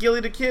boy Gilly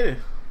the Kid.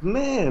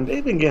 Man,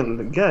 they've been getting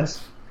the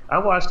guests. I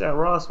watched that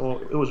Ross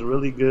one. It was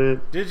really good.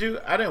 Did you?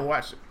 I didn't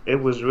watch it. It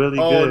was really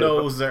Oh good. no,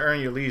 it was the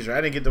Earn Your Leisure.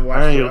 I didn't get to watch.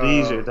 Earn Your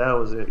Leisure. That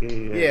was it.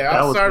 Yeah, that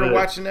I was started good.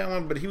 watching that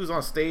one, but he was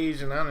on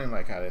stage, and I didn't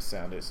like how that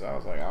sounded, so I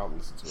was like, I'll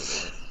listen to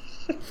it.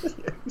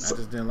 I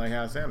just didn't like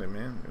how it sounded,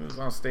 man. It was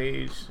on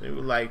stage. It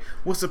was like,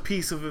 what's a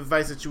piece of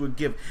advice that you would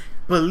give?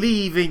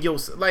 Believe in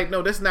yourself. Like,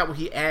 no, that's not what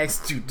he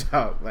asked you,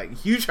 dog.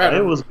 Like, you try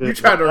It was to good. you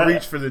try to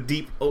reach for the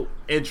deep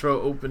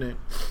intro opening.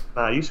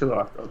 Nah, you should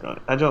watch that.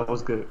 That joint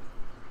was good.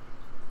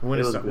 When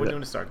It it was start, good.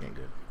 when it start getting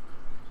good.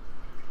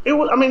 It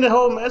was. I mean, the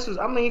whole message.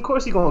 I mean, of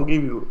course, he gonna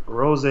give you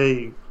rose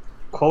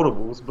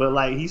quotables, but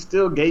like he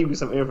still gave you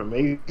some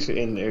information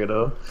in there,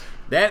 though.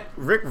 That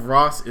Rick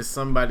Ross is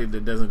somebody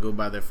that doesn't go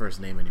by their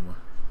first name anymore.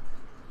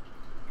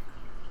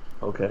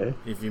 Okay.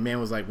 If your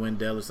man was like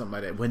Wendell or something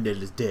like that,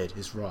 Wendell is dead.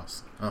 It's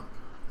Ross. Huh?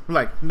 I'm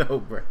like, no,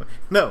 bro.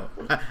 No.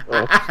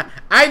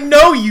 I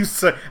know you,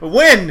 sir.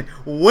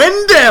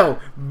 Wendell,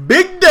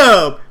 Big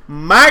Dub,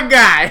 my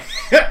guy.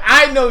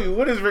 I know you.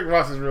 What is Rick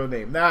Ross's real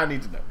name? Now I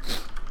need to know.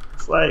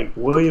 It's like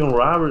William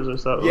Roberts or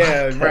something.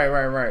 Yeah, like that.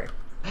 right.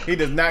 He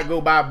does not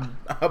go by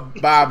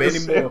Bob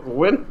anymore.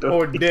 Wendell.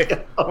 Or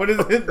Dick. What is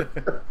it?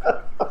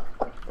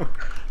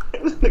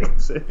 This nigga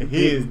said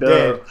He is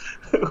dead.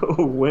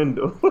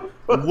 Wendell.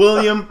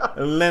 William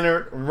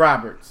Leonard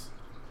Roberts.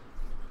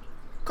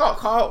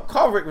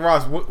 Call Rick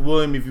Ross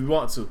William if you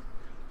want to.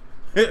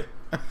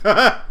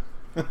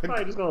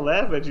 Probably just gonna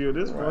laugh at you at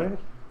this point.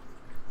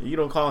 You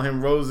don't call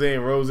him Rose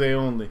and Rose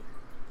only.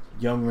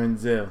 Young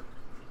Renzel.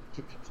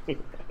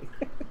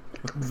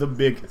 The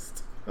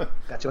biggest.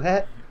 Got your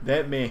hat?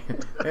 That man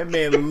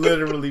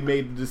literally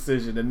made the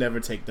decision to never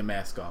take the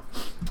mask off.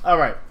 All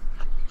right.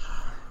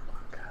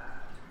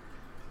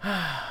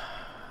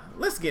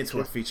 Let's get to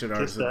our featured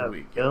artist of the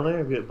week.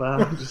 Yeller, goodbye.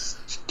 Man,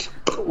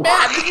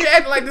 you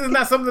act like this is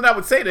not something I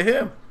would say to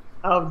him.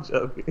 I'm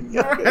joking.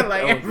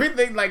 Like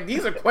everything, like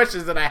these are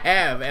questions that I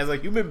have as a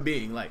human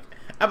being. Like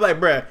I'm like,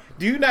 bruh,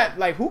 do you not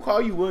like who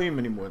call you William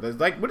anymore? That's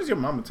like, what does your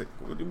mama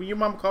when your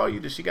mama call you?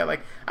 Does she got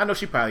like? I know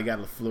she probably got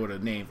a Florida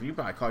name. You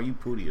probably call you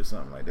Pootie or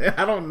something like that.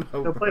 I don't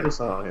know. Yo, play the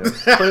song, yo.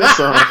 Play the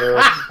song, yo.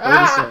 Play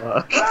the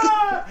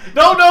song.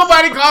 Don't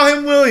nobody call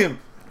him William.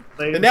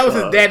 Play And the that was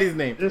his song. daddy's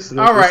name. This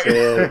All right.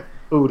 said,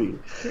 Booty.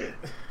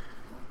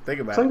 Think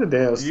about Play it. the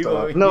damn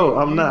song. No,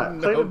 I'm not.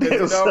 Play the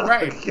damn song.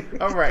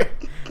 All right.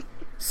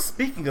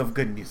 Speaking of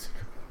good music,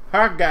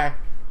 our guy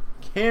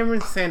Cameron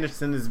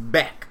Sanderson is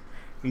back.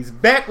 He's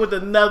back with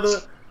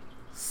another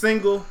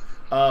single.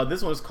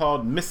 This one's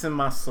called "Missing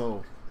My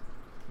Soul."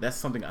 That's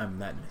something I'm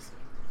not missing.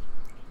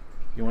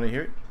 You want to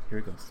hear it? Here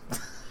it goes.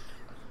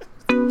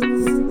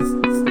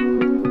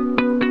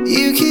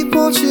 You keep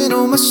watching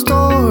all my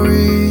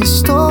stories.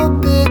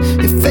 Stop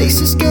it, your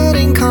face is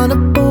getting kinda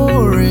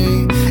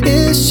boring.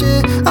 It's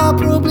shit, I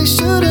probably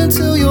shouldn't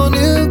tell your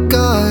new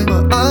guy,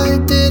 but I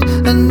did,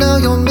 and now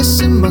you're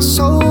missing my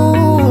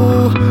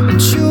soul,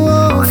 and you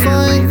won't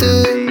find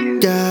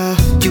it. Yeah,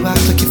 you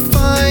act like you're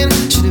fine,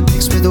 shooting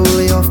pics with all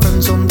of your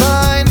friends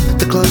online.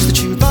 The clothes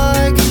that you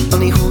like,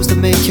 only holes that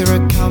make your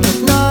account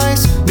look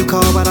nice. New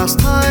car, but that's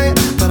tight,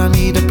 but I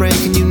need a break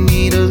and you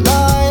need a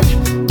light.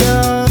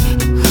 Yeah,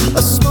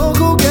 a smoke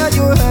will get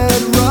your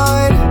head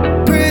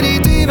right. Pretty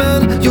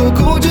demon, you're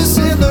gorgeous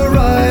in the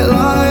right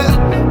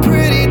light.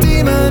 Pretty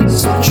demon,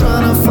 stop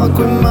trying to fuck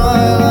with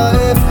my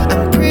life.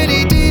 And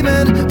pretty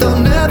demon, there'll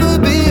never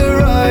be a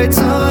right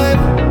time.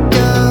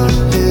 Yeah,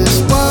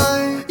 here's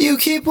why. You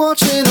keep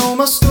watching all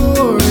my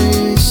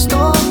stories.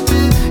 Stop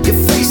it, your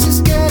face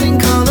is getting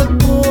kinda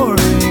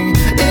boring.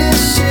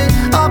 It's shit,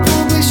 I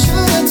probably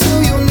shouldn't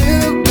tell your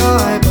new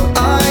guy, but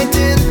I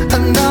did,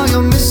 and now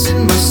you're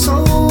missing my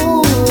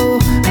soul,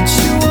 and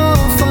you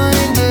won't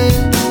find it.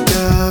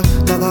 Yeah,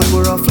 now that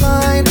we're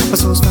offline, my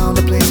soul's found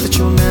a place that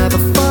you'll never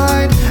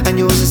find, and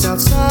yours is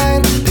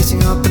outside,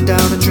 pacing up and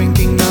down and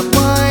drinking that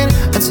wine.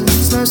 And since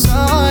there's no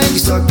sign, you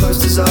stuck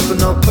posters up and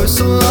not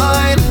post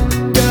online.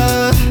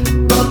 Yeah,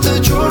 but the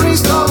jewelry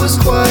star was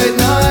quite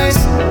nice.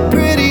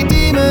 Pretty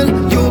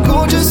demon, you're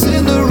gorgeous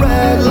in the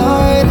red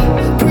light.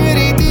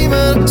 Pretty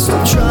demon,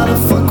 stop trying to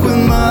fuck with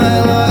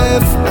my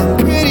life. And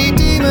pretty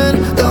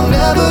demon, there'll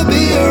never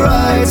be a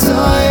right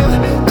time.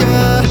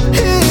 Yeah,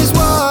 here's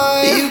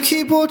why. You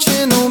keep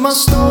watching all my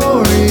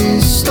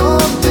stories.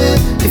 Stop it,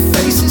 your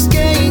face is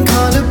getting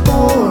kinda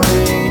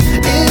boring.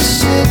 It's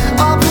shit,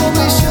 I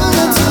probably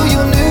shouldn't tell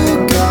your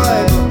new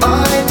guy, but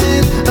I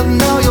did, and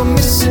now you're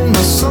missing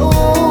my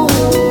soul,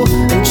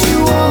 and you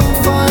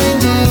won't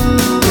find it.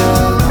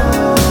 Yeah.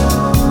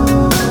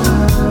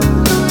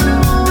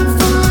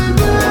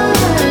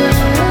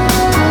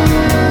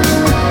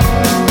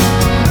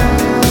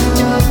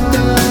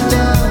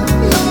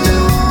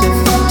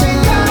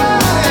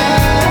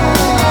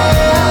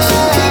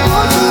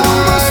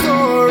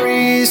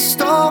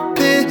 Stop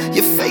it,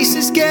 your face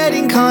is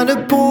getting kinda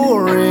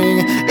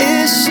boring.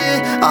 It's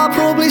shit, I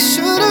probably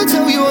shouldn't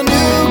tell your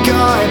new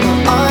guy,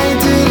 but I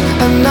did,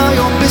 and now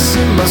you're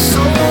missing my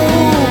soul,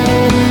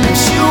 and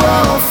you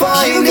won't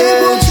find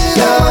it.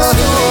 Yeah.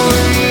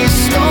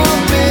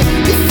 Stop it,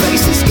 your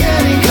face is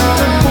getting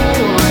kinda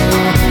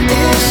boring.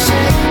 It's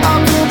shit, I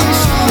probably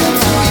shouldn't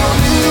tell your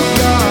new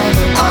guy,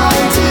 but I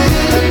did,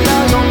 and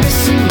now you're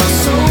missing my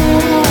soul,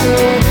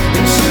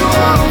 and you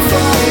won't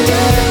find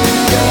it.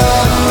 Yeah.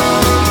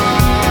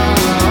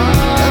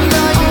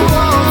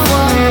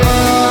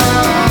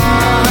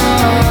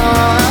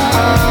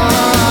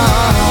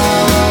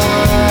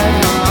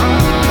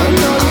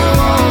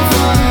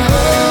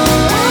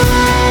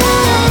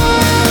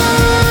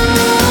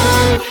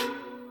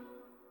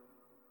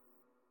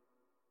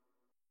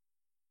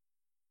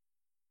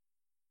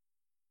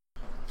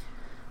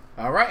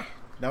 All right,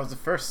 that was the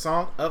first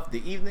song of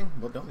the evening.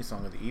 Well, the only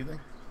song of the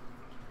evening.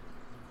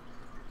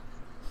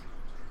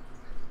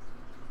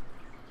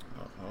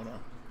 Oh, hold on.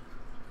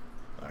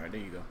 All right,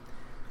 there you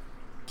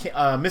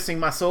go. Missing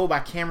My Soul by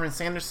Cameron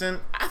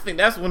Sanderson. I think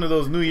that's one of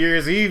those New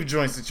Year's Eve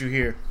joints that you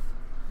hear.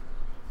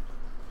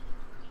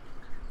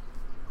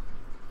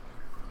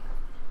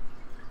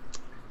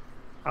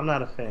 I'm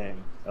not a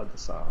fan of the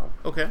song.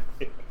 Okay.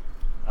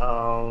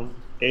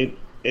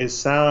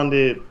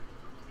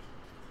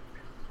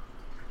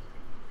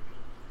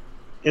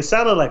 It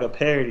sounded like a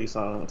parody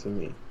song to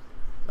me.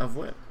 Of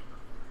what?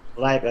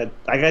 Like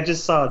I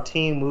just saw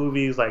teen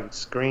movies like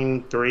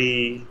Scream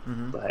 3.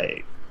 Mm-hmm.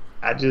 Like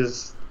I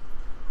didn't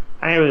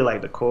really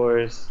like the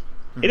chorus.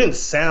 Mm-hmm. It didn't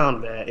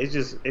sound bad. It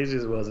just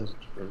wasn't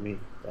for me.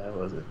 That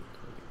wasn't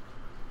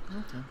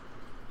Okay.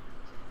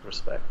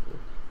 respectful.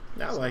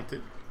 I liked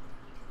it.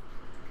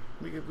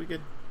 We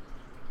could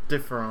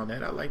differ on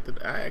that. I liked it.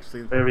 I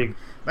actually, Very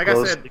like I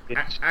close said, to it.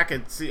 I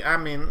could see. I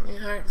mean,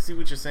 yeah, I can see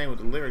what you're saying with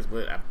the lyrics,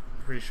 but I'm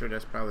pretty sure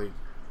that's probably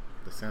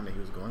the sound that he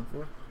was going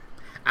for.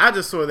 I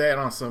just saw that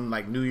on some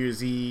like New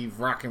Year's Eve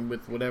rocking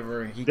with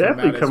whatever, and he came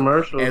Definitely out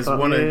commercial as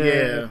one of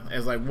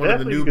as like one of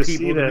the Definitely new you could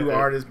people, see the that. new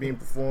artists being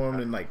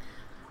performed, and like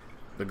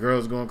the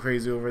girls going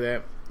crazy over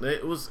that.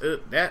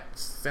 That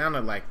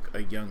sounded like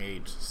a young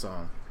age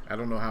song. I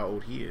don't know how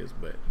old he is,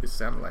 but it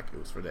sounded like it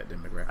was for that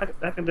demographic.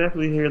 I can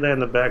definitely hear that in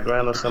the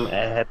background of some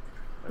ad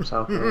or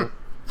something.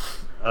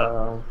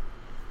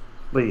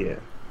 But yeah,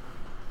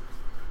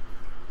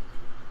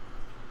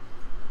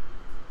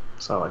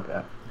 that's all I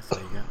got. That's all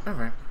you got. All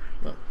right.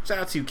 Well, shout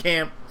out to you,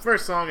 Cam.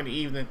 First song of the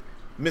evening,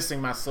 Missing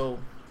My Soul.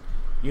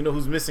 You know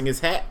who's missing his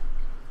hat?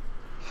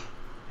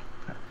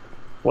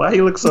 Why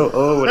he look so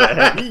old with that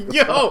hat?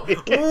 Yo,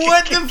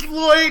 what did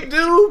Floyd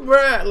do,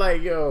 bruh?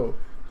 Like, yo,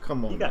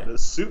 come on, He got man. the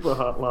super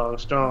hot, long,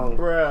 strong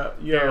Bruh,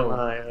 yo.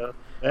 hairline.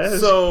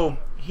 So,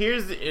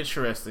 here's the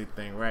interesting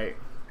thing, right?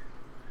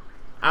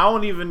 I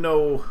don't even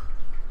know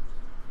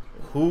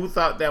who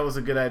thought that was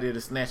a good idea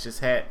to snatch his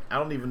hat. I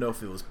don't even know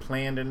if it was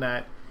planned or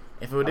not.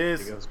 If it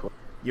is, Cool.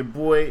 your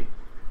boy,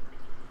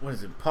 what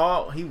is it,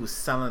 Paul? He was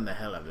selling the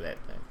hell out of that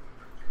thing.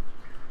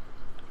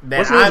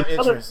 That I'm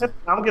interested.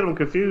 I'm getting him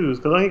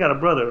confused because he got a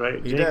brother,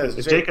 right? He Jacob, does.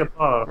 it's Jacob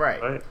Paul,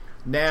 Right.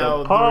 Now,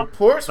 So Paul- the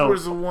reports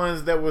was the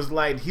ones that was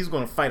like, he's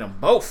going to fight them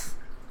both.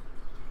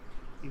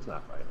 He's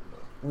not fighting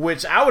though.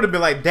 Which I would have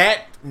been like,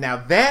 that, now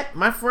that,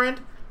 my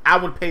friend, I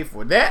would pay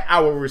for. That I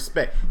would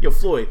respect. Yo,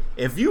 Floyd,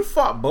 if you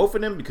fought both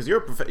of them, because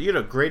you're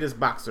the greatest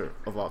boxer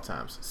of all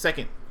times,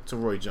 second to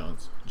Roy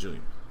Jones Jr.,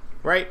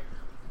 right?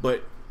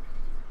 But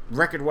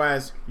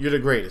record-wise, you're the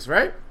greatest,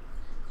 right?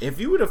 If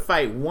you were to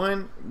fight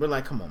one, we're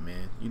like, come on,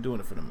 man, you're doing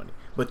it for the money.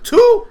 But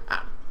two,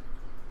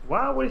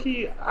 Why would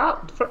he? I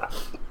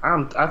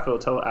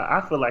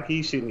feel like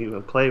he shouldn't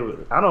even play with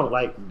it. I don't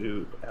like the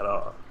dude at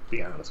all. To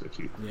be honest with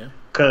you. yeah.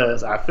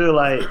 Because I feel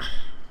like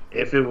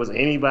if it was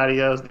anybody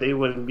else, they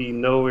wouldn't be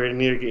nowhere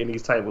near getting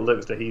these type of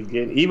looks that he's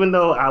getting. Even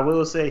though I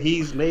will say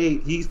he's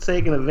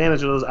taking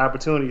advantage of those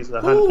opportunities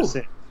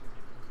 100%.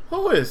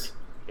 Who is?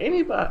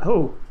 Anybody?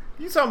 Who?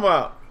 You talking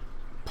about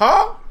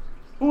Paul?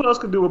 Who else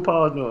could do what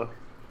Paul's doing?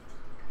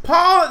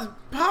 Paul,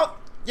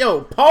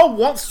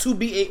 wants to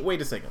be a.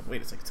 Wait a second.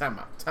 Time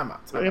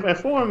out.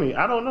 Inform me.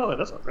 I don't know it.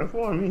 That's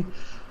inform me.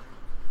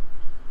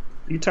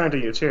 You turned to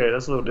your chair.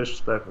 That's a little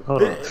disrespectful.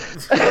 Hold on.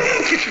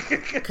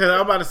 Because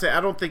I'm about to say,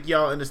 I don't think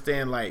y'all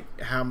understand like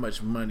how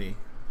much money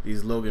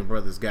these Logan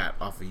brothers got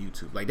off of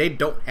YouTube. Like they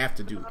don't have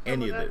to do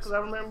any of this. I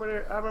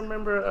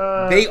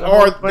remember. They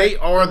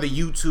are the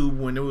YouTube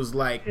when it was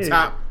like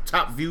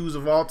top views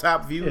of all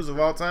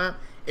time.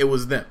 It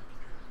was them.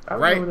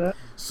 Right,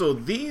 so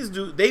these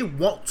they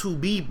want to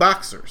be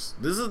boxers.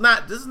 This is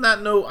not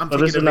no. I'm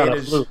taking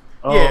advantage.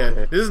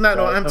 Okay. This is not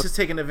no. I'm just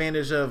taking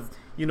advantage of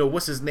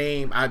what's his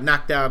name. I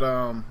knocked out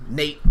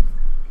Nate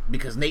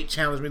because Nate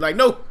challenged me. Like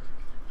no,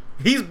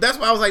 that's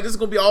why I was like this is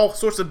gonna be all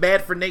sorts of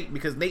bad for Nate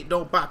because Nate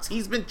don't box.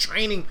 He's been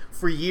training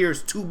for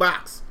years to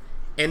box,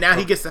 and now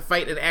he gets to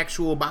fight an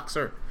actual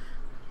boxer.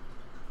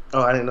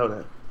 Oh, I didn't know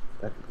that.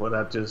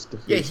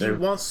 He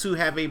wants to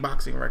have a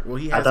boxing record. Well,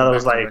 he has. I thought a it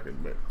was like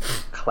record, but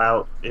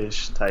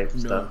clout-ish type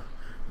stuff.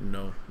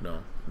 No.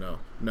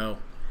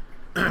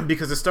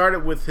 Because it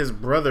started with his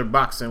brother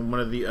boxing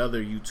one of the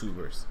other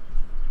YouTubers.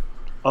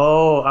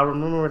 Oh, I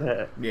remember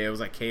that. Yeah, it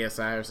was like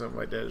KSI or something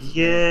like that.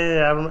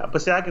 Yeah, I remember.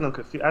 But see, I get them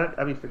confused.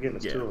 I be forgetting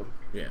this too.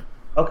 Yeah.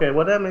 Okay,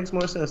 well that makes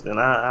more sense then.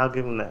 I'll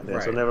give him that. Then.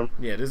 Right. So never.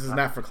 Yeah, this is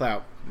not for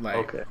clout. Like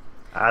okay.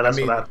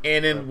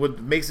 And then what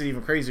makes it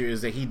even crazier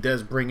is that he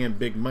does bring in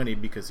big money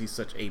because he's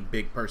such a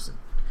big person.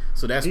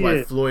 So that's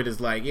why Floyd is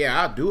like, yeah,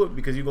 I'll do it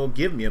because you're gonna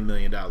give me $1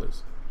 million.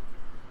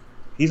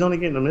 He's only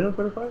getting $1 million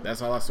for the fight.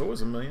 That's all I saw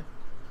was $1 million.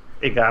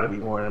 It got to be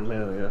more than $1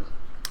 million.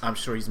 I'm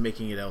sure he's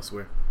making it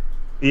elsewhere.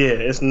 Yeah,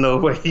 it's no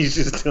way he's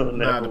just doing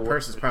that. Nah, the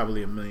purse is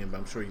probably $1 million, but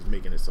I'm sure he's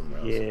making it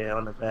somewhere else. Yeah,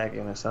 on the back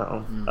end or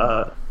something.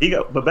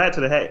 But back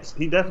to the hats.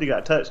 He definitely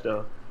got touched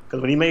though,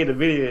 because when he made the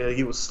video,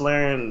 he was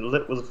slurring.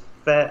 Lip was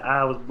fat,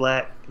 eye was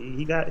black.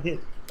 He got hit.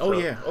 Oh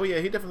yeah,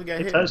 he definitely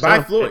got hit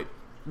by Floyd.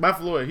 By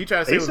Floyd. He tried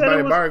to say it was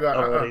by Bargard.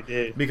 Oh, they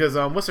did. Because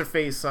what's her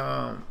face?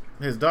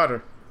 His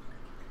daughter.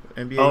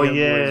 NBA oh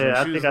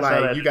yeah, she was I like,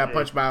 saw that you got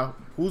punched by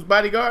whose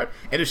bodyguard?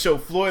 And it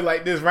showed Floyd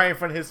like this right in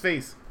front of his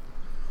face.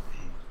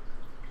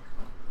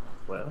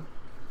 Well,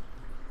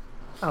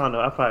 I don't know.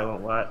 I probably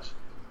won't watch,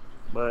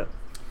 but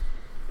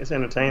it's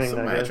entertaining.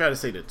 I try to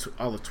say that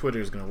all of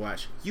Twitter is gonna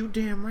watch. You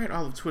damn right,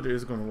 all of Twitter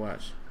is gonna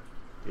watch.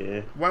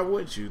 Yeah. Why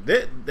would you?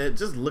 That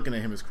just looking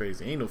at him is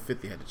crazy. Ain't no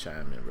 50 had to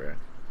chime in, bro.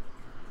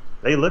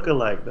 They look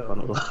alike though.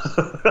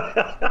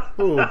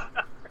 Who?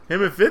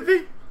 Him and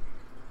 50?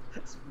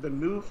 The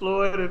new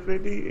Floyd and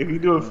 50. If you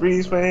do a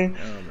freeze frame,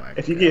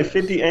 if you get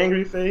 50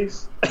 angry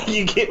face,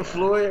 you get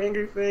Floyd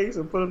angry face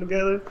and put them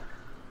together.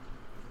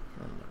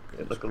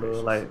 They look a little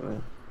alike,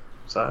 man.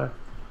 Sorry.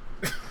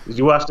 Did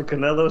you watch the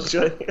Canelo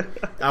show?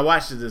 I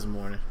watched it this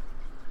morning.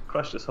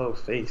 Crushed his whole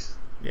face.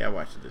 Yeah, I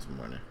watched it this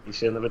morning. He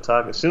shouldn't have been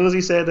talking. As soon as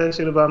he said that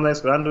shit about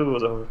Mexico, I knew it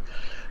was over.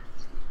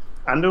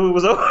 I don't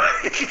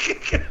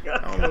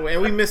know.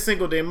 And we missed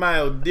Cinco de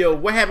Mayo. Deal.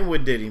 What happened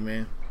with Diddy,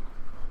 man?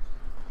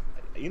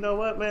 You know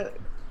what, man?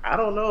 I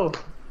don't know.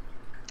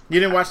 You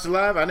didn't watch the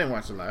live? I didn't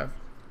watch the live.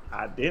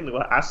 I didn't.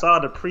 I saw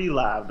the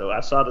pre-live though. I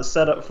saw the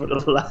setup for the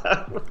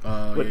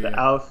live with the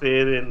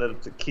outfit and the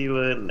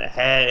tequila and the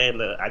hat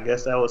and I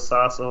guess that was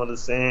salsa on the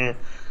sand.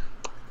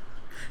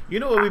 You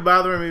know what be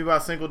bothering me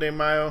about Cinco de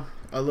Mayo?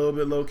 A little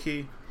bit low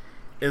key.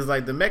 Is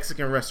like the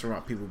Mexican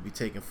restaurant people be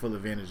taking full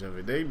advantage of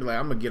it. They be like,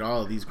 I'm gonna get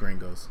all of these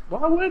gringos.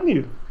 Why wouldn't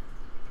you?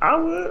 I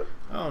would.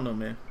 I don't know,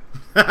 man.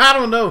 I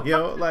don't know,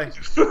 yo. Like,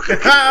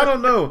 I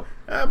don't know.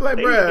 I'm like,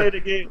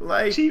 bruh,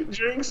 like cheap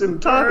drinks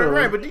and tacos.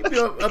 Right, but you be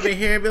up in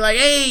here and be like,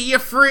 hey, you're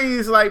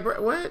freeze. Like,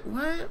 bro, what?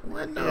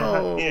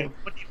 No. Yeah,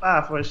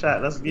 25 for a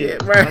shot. Let's get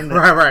it. Right.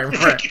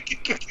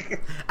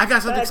 I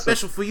got something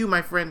special for you,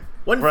 my friend.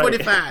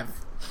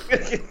 145.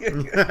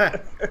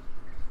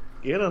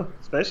 Get them,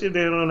 especially if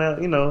they're on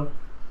that,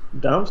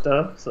 dumb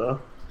stuff.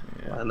 So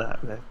why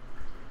not, man?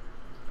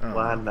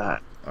 Why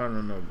not? I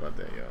don't know about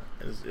that, yo.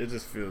 It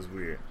just feels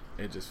weird.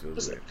 It just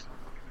feels weird.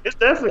 It's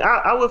definitely.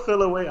 I would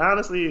feel a way,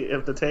 honestly,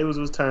 if the tables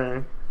was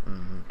turned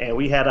and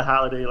we had a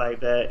holiday like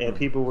that and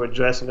people were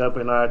dressing up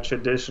in our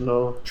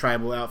traditional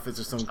tribal outfits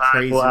or some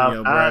crazy,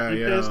 yo,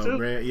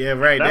 bro. Yeah,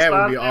 right. That's that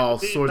why would be all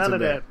sorts of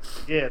that.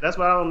 Yeah, that's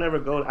why I don't never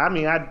go. I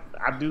mean, I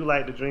do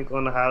like to drink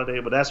on the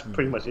holiday, but that's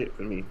pretty much it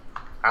for me.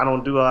 I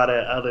don't do all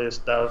that other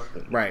stuff.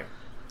 Right.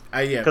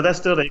 Yeah. Because that's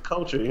still their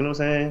culture, you know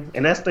what I'm saying?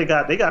 And that's they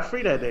got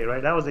free that day,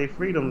 right? That was their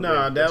freedom.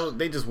 No,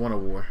 they just won a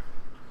war.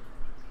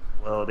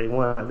 Well, they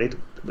won. At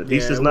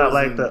least it's not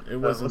like the. It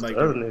wasn't like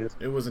other news.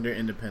 It wasn't their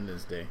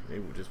Independence Day. They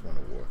just won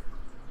a war.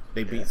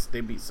 They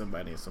beat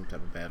somebody in some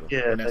type of battle.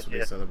 Yeah, and that's what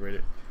they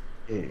celebrated.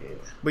 Yeah.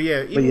 But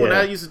yeah, even when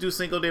I used to do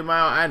Cinco de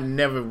Mayo, I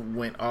never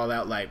went all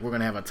out like we're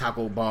gonna have a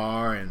taco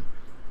bar and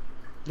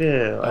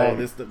all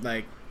this stuff.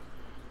 Like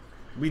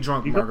we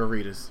drunk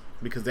margaritas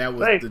because that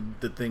was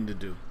the thing to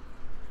do.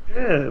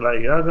 Yeah,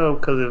 like y'all go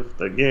because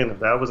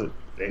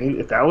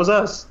if that was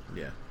us,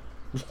 yeah.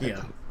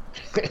 Yeah,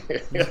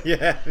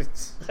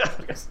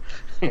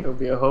 it'll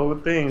be a whole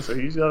thing. So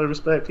you just gotta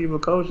respect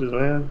people's cultures,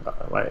 man.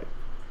 Like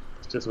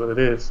it's just what it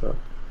is. So,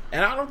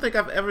 and I don't think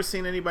I've ever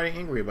seen anybody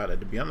angry about it.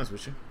 To be honest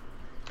with you,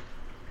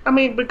 I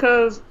mean,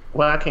 because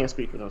I can't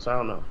speak for them, so I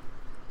don't know.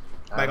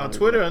 Like on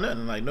Twitter or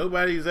nothing. Like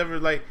nobody's ever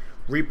like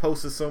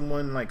reposted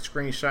someone like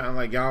screenshotting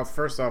like y'all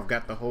first off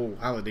got the whole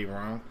holiday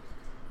wrong.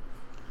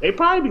 They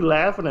probably be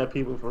laughing at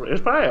people for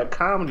it's probably a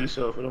comedy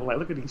show for them. Like,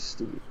 look at these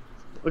stupid.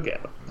 Look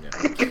at them. Yeah.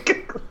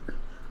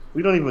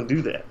 We don't even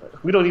do that.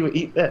 We don't even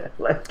eat that.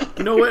 Like,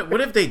 you know what?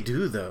 What if they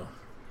do though?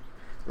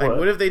 Like,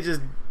 what if they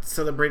just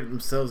celebrated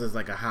themselves as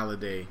like a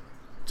holiday,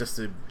 just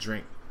to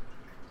drink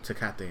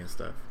Tecate and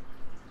stuff?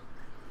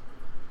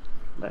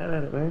 Mad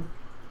at it, man.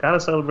 Gotta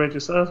celebrate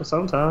yourself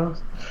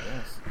sometimes.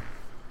 Yes.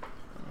 I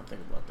don't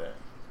think about that.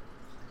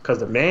 Cause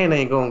the man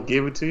ain't gonna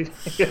give it to you.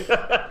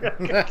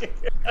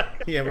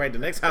 Yeah, right. The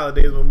next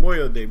holiday is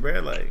Memorial Day, bro.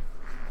 Like,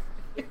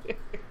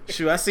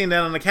 shoot, I seen that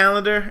on the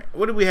calendar.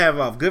 What did we have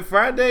off? Good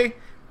Friday.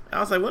 I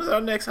was like, when is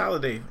our next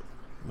holiday?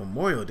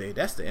 Memorial Day.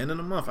 That's the end of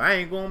the month. I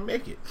ain't gonna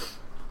make it.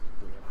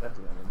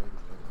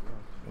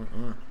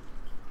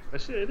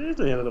 But shit, it is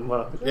the end of the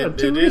month.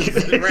 It is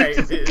right.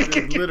 It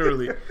is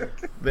literally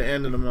the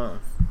end of the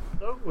month.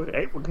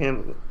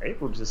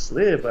 April just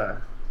slid by.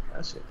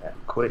 That shit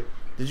happened quick.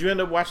 Did you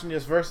end up watching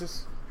this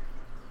Versus?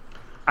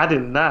 I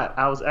did not.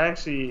 I was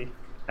actually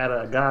at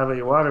a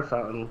agave water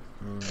fountain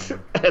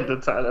at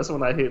the time. That's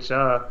when I hit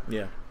y'all.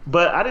 Yeah.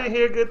 But I didn't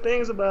hear good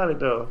things about it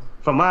though.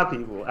 From my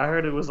people, I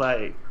heard it was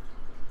like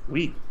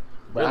weak,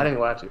 but I didn't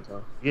watch it.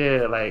 So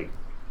yeah, like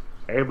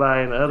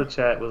everybody in the other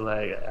chat was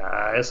like,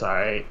 it's all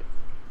right.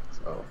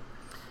 So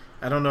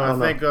I don't know. I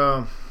think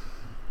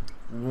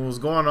what was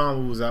going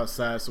on, we was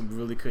outside, so we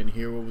really couldn't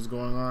hear what was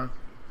going on.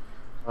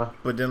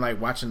 But then, like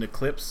watching the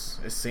clips,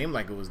 it seemed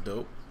like it was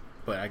dope.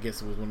 But I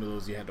guess it was one of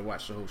those you had to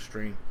watch the whole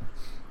stream.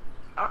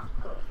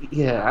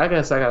 Yeah, I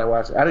guess I gotta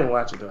watch it. I didn't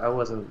watch it though. I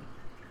wasn't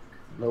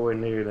nowhere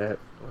near that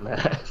when that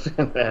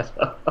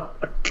happened.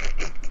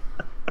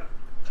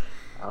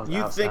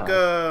 You think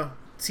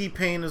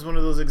T-Pain is one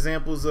of those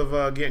examples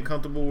of getting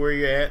comfortable where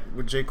you're at,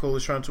 what J. Cole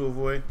is trying to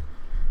avoid?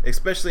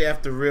 Especially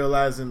after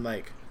realizing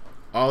like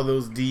all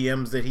those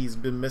DMs that he's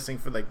been missing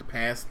for like the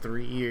past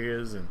 3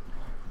 years. And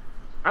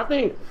I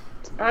think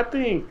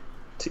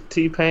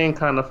T-Pain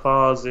kind of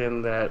falls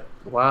in that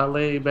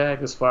Wale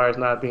back as far as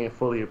not being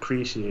fully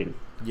appreciated.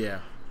 Yeah.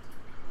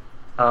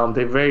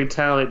 They're very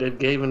talented. They've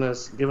given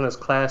us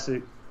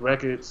classic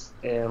records,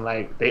 and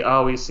like they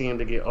always seem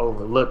to get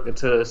overlooked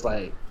until it's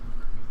like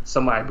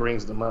somebody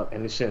brings them up,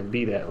 and it shouldn't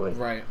be that way.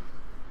 Right.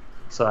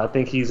 So I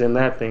think he's in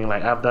that thing.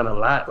 Like I've done a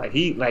lot. Like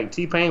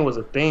T-Pain was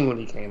a thing when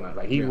he came out.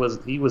 Like he was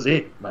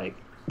it. Like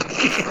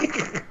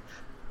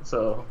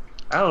so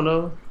I don't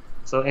know.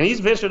 So and he's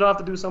ventured off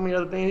to do so many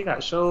other things. He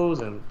got shows,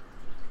 and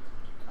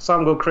I saw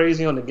him go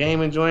crazy on the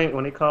gaming joint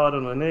when they called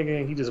him a nigga,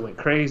 and he just went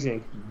crazy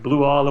and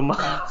blew all them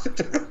up.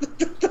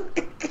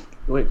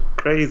 Went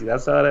crazy. I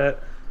saw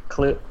that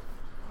clip.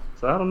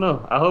 So I don't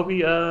know. I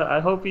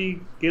hope he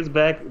gets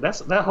back.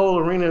 That whole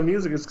arena of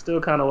music is still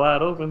kind of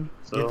wide open.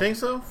 So. You think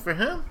so for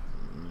him?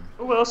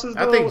 Who else is?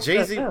 I think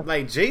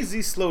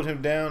Jay-Z slowed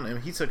him down,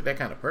 and he took that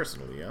kind of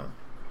personally, yo.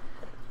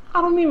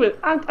 I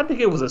think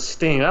it was a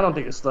sting. I don't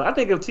think it's slow. I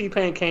think if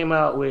T-Pain came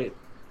out with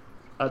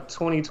a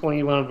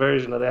 2021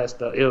 version of that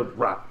stuff, it would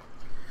rock.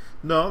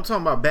 No, I'm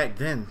talking about back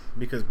then,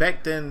 because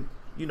back then,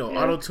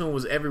 auto-tune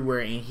was everywhere,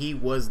 and he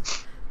was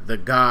the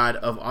god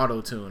of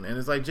auto-tune. And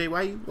it's like, Jay,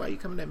 why you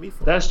coming at me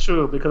for? That's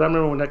true, because I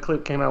remember when that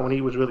clip came out when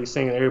he was really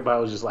singing, everybody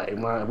was just like,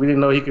 man, we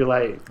didn't know he could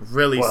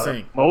really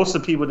sing. Most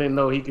of the people didn't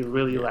know he could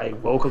really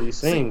vocally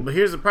sing. But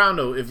here's the problem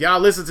though, if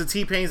y'all listen to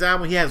T-Pain's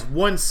album, he has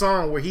one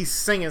song where he's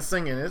singing.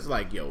 It's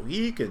like, yo,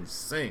 he can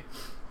sing.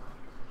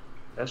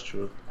 That's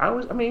true. I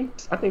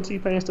think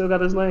T-Pain still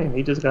got his lane.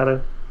 He just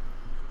gotta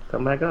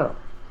come back up.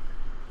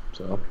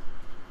 So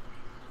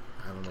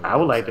I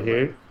would like to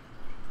hear it.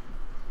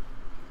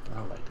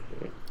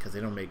 Because they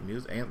don't make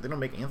music. They don't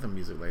make anthem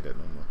music like that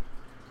no more.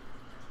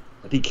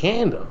 But he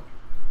can though.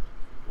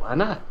 Why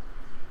not?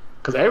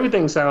 Because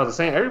everything sounds the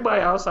same.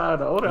 Everybody outside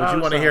the older. Would you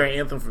want to hear an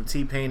anthem from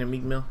T-Pain and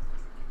Meek Mill?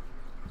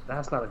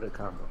 That's not a good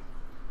combo.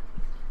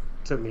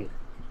 To me,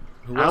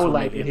 Who I else would make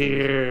like to anthems?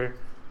 hear.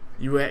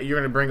 You're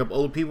gonna bring up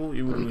old people?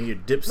 You would hear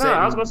Dipset? No,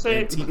 I was gonna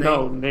say and T-Pain?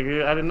 no,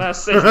 nigga. I did not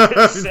say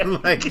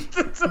that.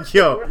 Like,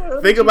 yo,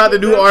 think about the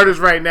new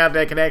artists right now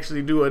that can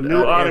actually do a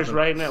New an artists anthem.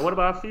 right now. What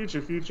about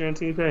Future and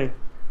T-Pain?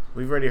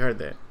 We've already heard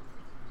that.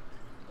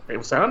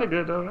 It sounded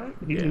good though, right?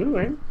 He's Yeah. new,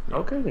 ain't he?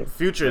 Okay. Then.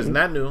 Future is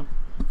not new.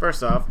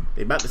 First off,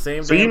 they about the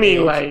same. So you damn mean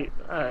age. like,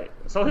 all right?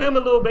 So him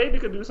and Lil Baby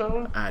could do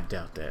something? I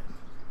doubt that.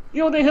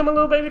 You don't think him and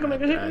Lil Baby can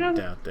make a hit I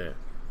together? doubt that.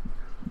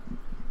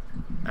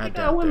 I They got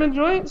doubt women that.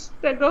 joints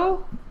that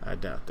go. I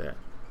doubt that.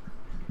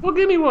 Well,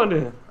 give me one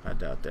then. I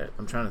doubt that.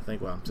 I'm trying to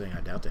think while I'm saying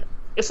I doubt that.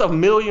 It's a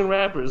million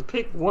rappers.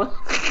 Pick one.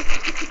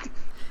 I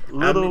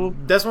Little. mean,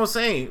 that's what I'm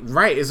saying.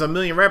 Right, it's a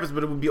million rappers,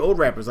 but it would be old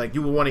rappers. Like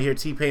you would want to hear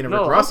T-Pain and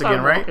Rick no, Ross I'm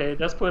again, talking- right? Okay,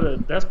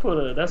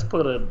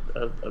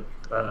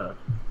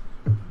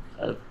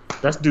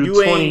 let's do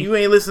You 20.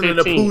 ain't listening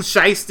 15. to Pooh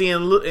Shiesty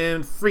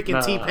and freaking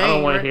Nah, T-Pain. I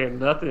don't want right? to hear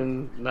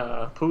nothing.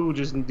 Nah, Pooh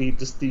just need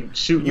to keep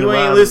shooting. You the ain't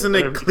rhymes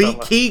listening to whatever you talking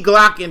about. Key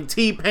Glock and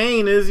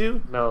T-Pain, is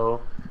you?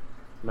 No,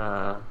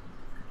 nah.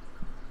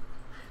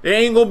 There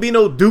ain't gonna be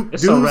no Duke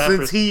It's some Deuce and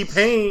rappers.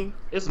 T-Pain.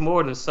 It's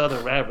more than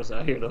Southern rappers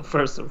out here, though.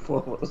 First and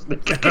foremost. We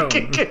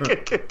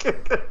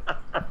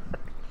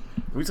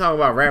talking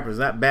about rappers,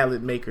 not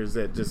ballad makers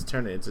that just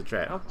turn it into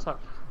trap. I'm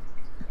talking.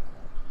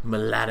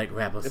 Melodic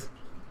rappers.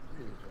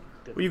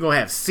 What, you gonna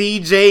have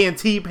CJ and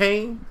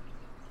T-Pain?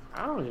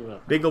 I don't even know.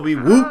 They gonna be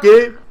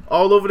whooping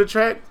all over the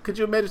track. Could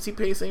you imagine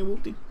T-Pain saying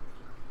whoopty?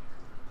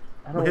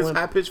 I With his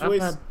high-pitched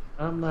voice?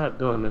 I'm not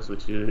doing this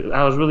with you.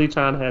 I was really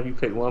trying to have you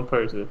pick one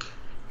person.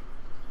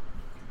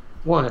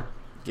 One.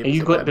 Give And me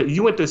somebody.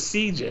 you went to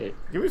CJ.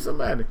 Give me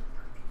somebody.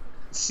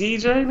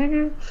 CJ,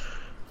 nigga?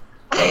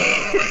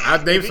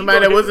 I'd name somebody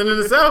that wasn't in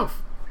the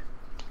South.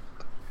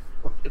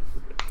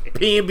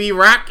 P&B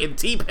Rock and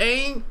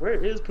T-Pain? Where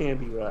is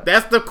PNB Rock?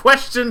 That's the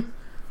question.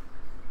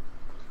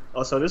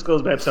 Oh, so this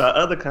goes back to our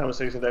other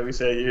conversation that we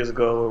said years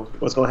ago.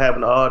 What's going to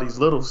happen to all these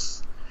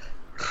littles?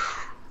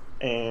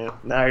 And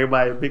now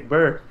everybody Big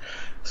Bird.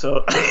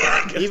 So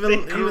I guess Even they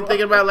grew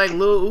thinking up. about like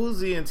Lil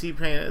Uzi and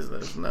T-Pain,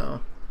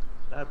 no,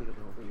 That'd be a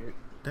little weird.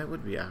 that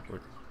would be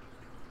awkward.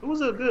 Who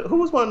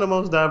was one of the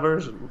most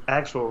diverse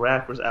actual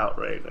rappers out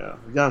right now?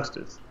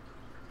 Youngsters.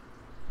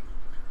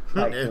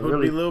 Like, It would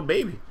really- be Lil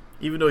Baby.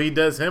 Even though he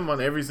does him on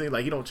everything,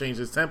 like he don't change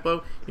his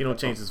tempo, he don't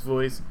change his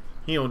voice,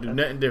 he don't do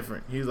nothing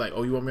different. He's like,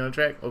 oh, you want me on the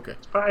track? Okay.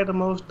 Probably the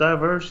most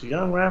diverse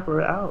young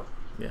rapper out.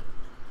 Yeah.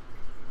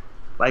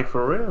 Like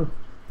for real.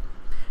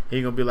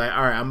 He gonna be like,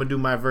 all right, I'm gonna do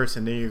my verse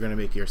and then you're gonna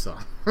make your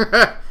song.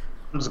 I'm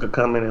just gonna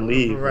come in and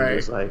leave. Right.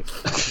 And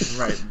just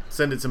like Right.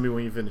 Send it to me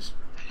when you finish.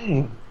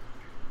 Dang.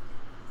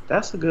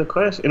 That's a good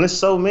question. And it's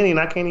so many, and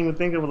I can't even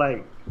think of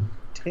like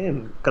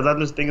 10 because I'm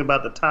just thinking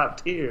about the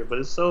top tier. But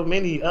it's so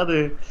many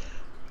other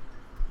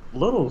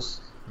littles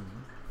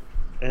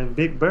and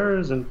big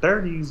birds and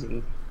 30s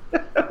and.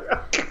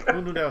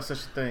 Who knew that was such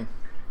a thing?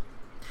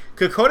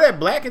 Could Kodak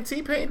Black and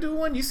T-Pain do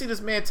one? You see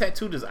this man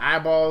tattooed his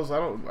eyeballs.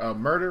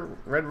 Murder,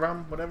 Red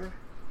Rum, whatever.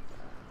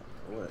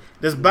 What?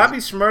 Does Bobby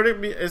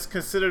Shmurda is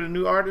considered a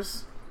new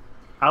artist?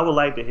 I would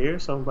like to hear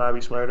some Bobby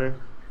Shmurda,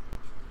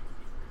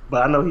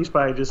 but I know he's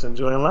probably just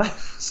enjoying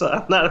life, so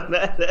I'm not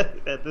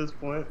mad at this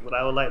point. But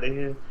I would like to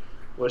hear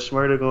what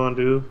Shmurda gonna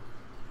do.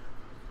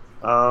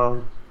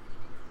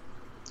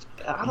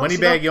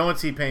 Moneybagg Yo and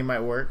T-Pain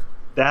might work.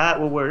 That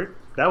will work.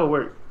 That'll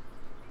work.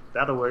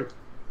 That's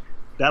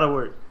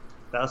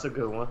a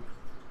good one.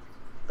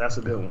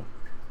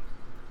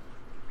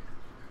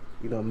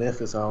 You know,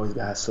 Memphis always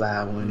got to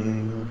slide one in. You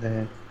know what I'm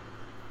saying?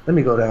 Let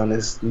me go down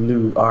this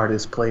new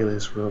artist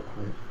playlist real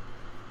quick.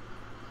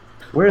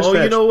 Where's Oh,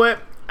 Fetch? you know what?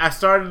 I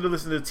started to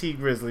listen to T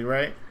Grizzly,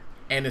 right?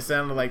 And it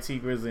sounded like T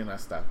Grizzly, and I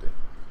stopped it.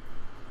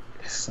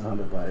 It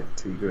sounded like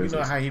T You Grizzly.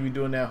 know how he be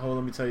doing that whole,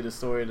 let me tell you the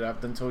story that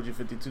I've done told you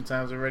 52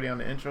 times already on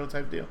the intro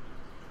type deal?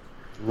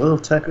 Lil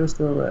Tecca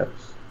still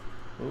raps.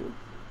 Ooh.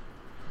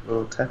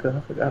 Lil Tecca,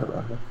 I forgot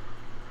about him.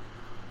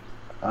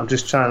 I'm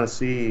just trying to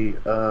see.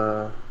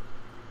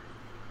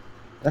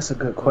 That's a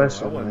good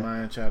question. I wouldn't man.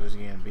 mind Childish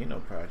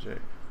Gambino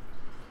project.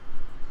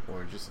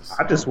 Or just a song.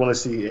 I just want to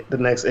see the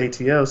next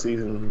ATL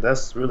season.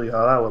 That's really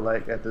all I would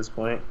like at this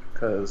point,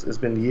 because it's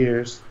been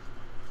years.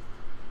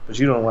 But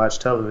you don't watch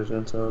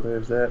television, so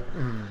there's that.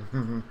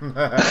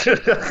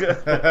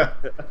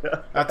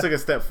 I took a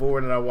step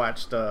forward and I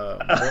watched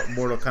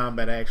Mortal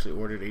Kombat. I actually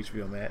ordered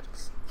HBO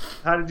Max.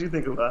 How did you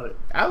think about it?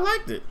 I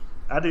liked it.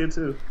 I did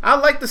too. I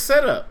liked the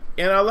setup,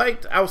 and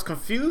I was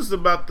confused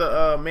about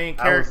the main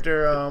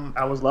character,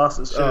 I was lost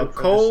as shit. at first.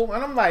 Cole,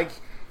 and I'm like,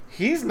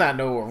 he's not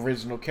no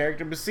original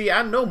character. But see,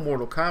 I know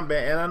Mortal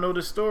Kombat, and I know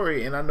the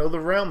story, and I know the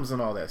realms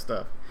and all that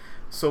stuff.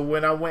 So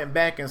when I went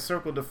back and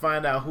circled to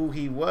find out who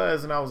he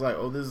was, and I was like,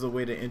 oh, this is a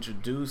way to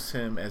introduce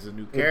him as a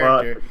new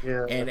character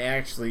and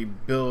actually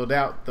build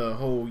out the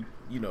whole,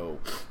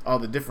 all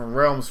the different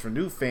realms for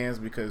new fans.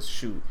 Because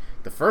shoot,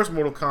 the first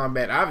Mortal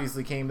Kombat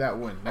obviously came out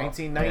when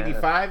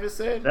 1995. It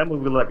said that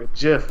movie like a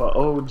GIF, an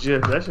old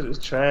GIF. That shit is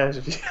trash.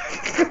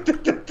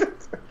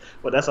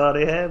 But that's all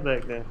they had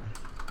back then.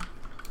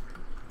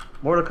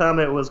 Mortal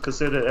Kombat was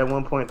considered at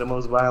one point the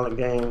most violent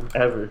game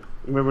ever.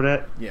 You remember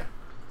that? Yeah.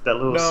 That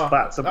little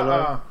spot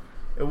below.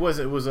 It was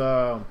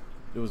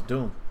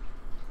Doom.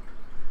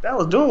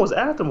 Doom was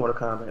after Mortal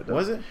Kombat, though.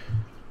 Was it?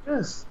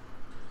 Yes.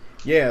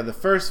 Yeah, the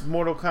first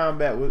Mortal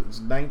Kombat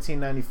was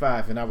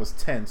 1995, and I was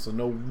 10, so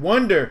no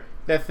wonder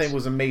that thing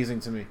was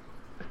amazing to me.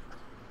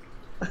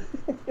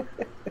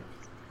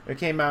 It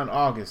came out in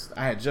August.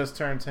 I had just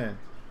turned 10.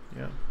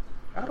 Yeah.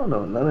 I don't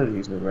know none of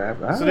these new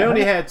rappers. So they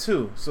only had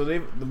two. So the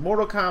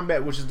Mortal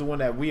Kombat, which is the one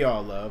that we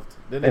all loved,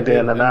 then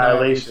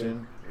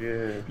Annihilation.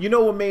 Yeah. You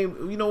know what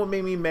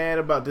made me mad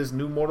about this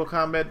new Mortal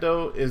Kombat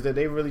though is that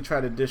they really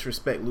try to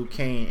disrespect Liu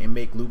Kang and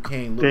make Liu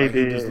Kang look like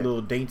he's this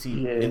little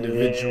dainty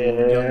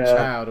individual young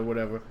child or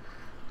whatever.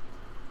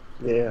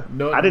 Yeah.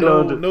 No, I didn't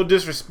know. No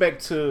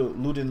disrespect to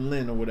Luden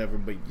Lin or whatever,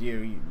 but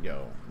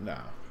nah.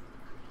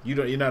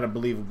 You're not a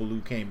believable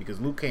Liu Kang because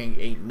Liu Kang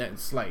ain't nothing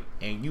slight,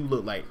 and you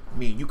look like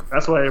me.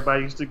 That's why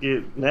everybody used to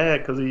get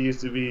mad because he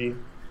used to be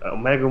a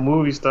mega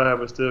movie star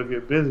but still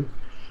get busy.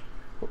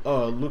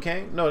 Liu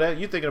Kang? No, that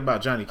you're thinking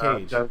about Johnny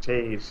Cage. Johnny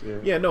Cage, yeah.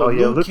 Yeah, no.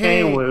 Liu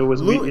Kang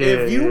was.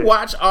 If you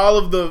watch all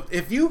of the,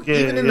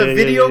 even in the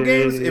video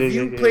games, if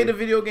you play the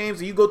video games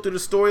and you go through the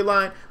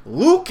storyline,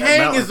 Liu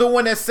Kang is the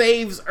one that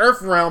saves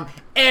Earthrealm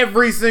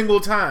every single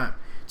time,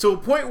 to a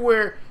point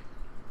where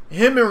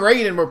him and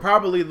Raiden were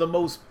probably the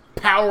most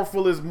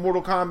powerful as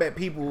Mortal Kombat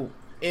people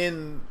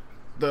in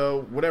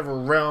the whatever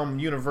realm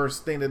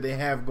universe thing that they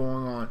have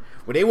going on,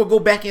 where they will go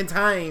back in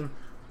time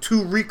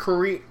to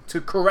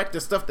correct the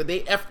stuff that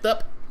they effed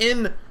up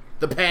in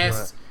the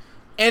past,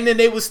 and then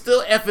they would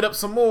still eff it up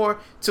some more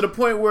to the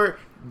point where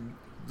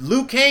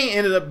Liu Kang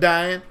ended up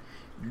dying.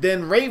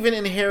 Then Raven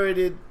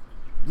inherited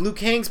Liu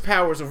Kang's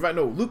powers.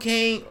 Liu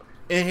Kang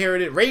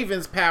inherited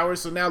Raven's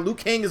powers, so now Liu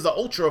Kang is the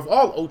Ultra of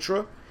all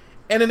Ultra.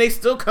 And then they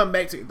still come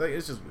back to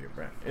it's just weird,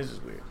 bro. It's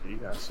just weird. You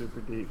got super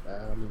deep.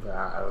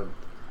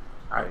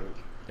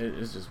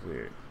 It's just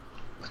weird.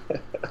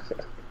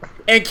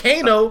 And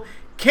Kano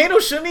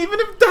shouldn't even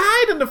have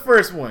died in the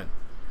first one.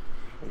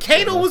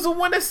 Kano was the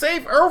one that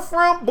saved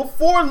Earthrealm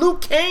before Liu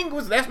Kang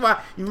was. That's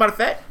why. Matter of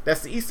fact,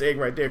 that's the Easter egg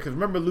right there. Because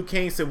remember, Liu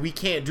Kang said we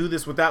can't do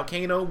this without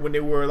Kano when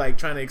they were like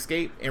trying to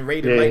escape, and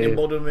Raiden lightning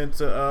bolted him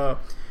into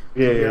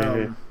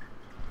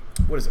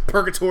what is it,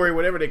 purgatory,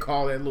 whatever they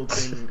call that little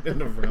thing in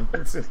the realm.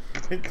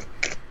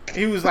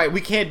 He was like,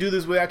 we can't do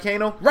this without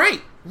Kano.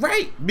 Right,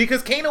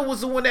 because Kano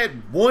was the one that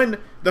won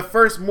the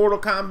first Mortal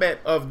Kombat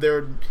of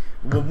their.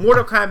 When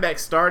Mortal Kombat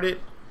started,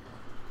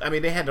 I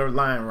mean, they had their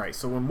line right.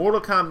 So when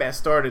Mortal Kombat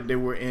started, they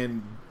were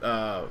in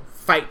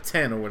Fight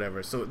 10 or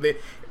whatever. So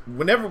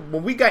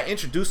when we got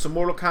introduced to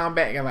Mortal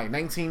Kombat in like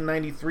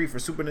 1993 for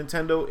Super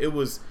Nintendo, it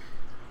was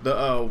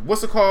the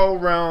what's it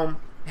called realm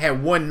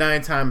had won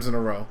 9 times in a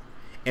row.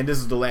 And this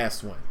is the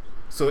last one.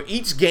 So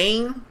each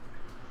game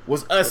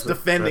was us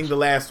defending the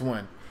last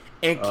one.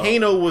 And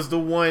Kano was the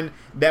one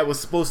that was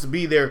supposed to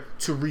be there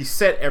to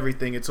reset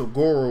everything until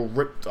Goro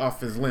ripped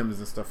off his limbs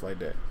and stuff like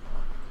that.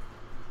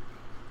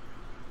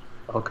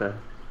 Okay.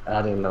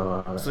 I didn't know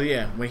all that. So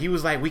yeah, when he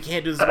was like, we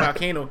can't do this without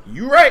Kano,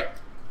 you right.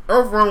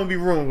 Earthrealm will be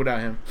ruined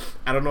without him.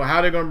 I don't know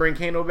how they're going to bring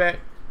Kano back.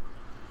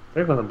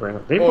 They're going to bring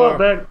him. They brought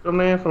back the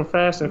man from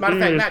Fast and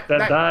Furious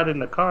that died in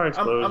the car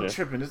explosion. I'm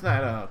tripping. It's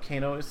not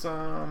Kano. It's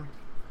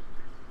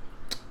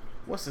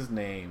what's his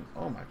name?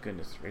 Oh my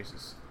goodness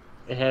gracious!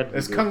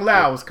 It's Kung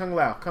Lao. It's Kung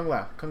Lao.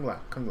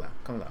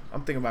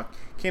 I'm thinking about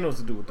Kano's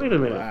to do with. Wait a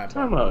minute.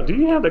 Time out. Do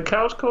you have the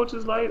Couch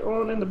Coaches light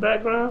on in the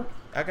background?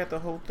 I got the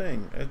whole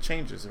thing. It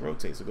changes. It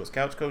rotates. It goes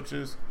Couch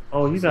Coaches.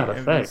 Oh, you got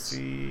effects.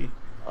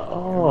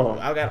 Oh,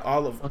 I got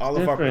all of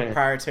our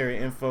proprietary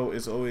info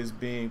is always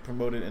being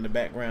promoted in the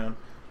background.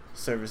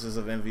 Services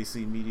of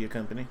MVC Media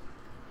Company.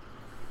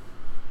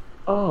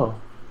 Oh.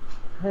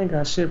 I ain't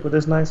got shit with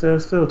this nice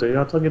ass filter.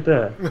 Y'all look at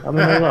that. I'm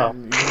in the law.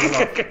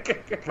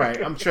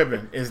 Right, I'm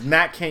tripping. It's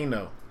not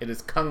Kano. It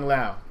is Kung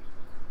Lao.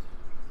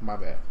 My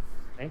bad.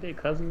 Ain't they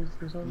cousins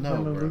or something?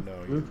 No, bro,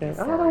 no.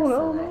 I don't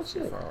know that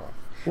shit.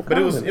 But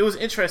it was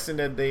interesting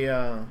that they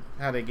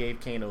how they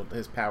gave Kano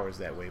his powers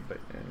that way. But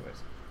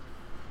anyways,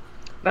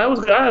 that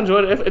was good. I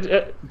enjoyed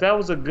it. That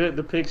was a good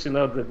depiction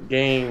of the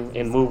game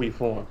in movie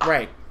form.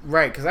 Right.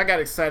 Because I got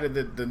excited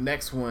that the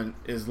next one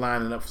is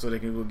lining up so they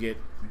can go get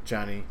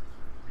Johnny.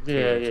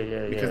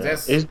 Yeah.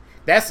 Because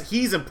that's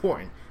he's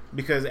important.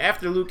 Because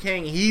after Liu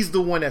Kang, he's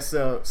the one that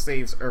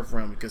saves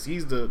Earthrealm because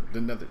he's the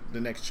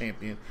next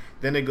champion.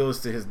 Then it goes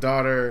to his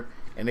daughter,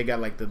 and they got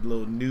like the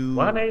little new.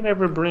 Why they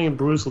never bring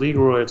Bruce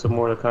Leroy to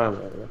Mortal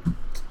Kombat?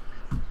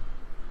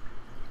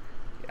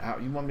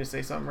 You want me to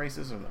say something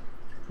racist or no?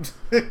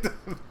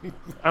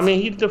 I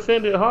mean, he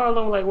defended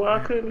Harlem. Like, why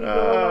couldn't he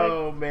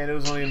go? Oh man, there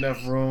was only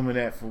enough room in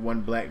that for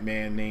one black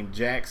man named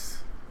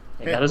Jax.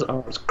 He got his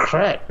arms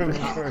cracked.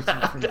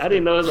 I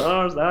didn't know his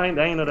arms. I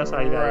didn't know that's how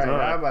he got his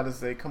arms. I'm about to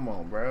say, come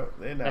on, bro.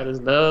 They're not. Had his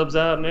nubs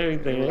out and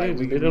everything. Like,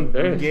 we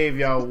gave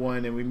y'all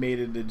one, and we made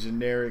it the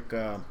generic.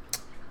 Got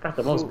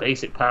the most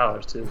basic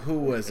powers too. Who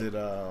was it?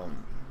 Oh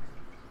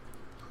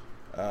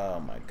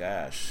my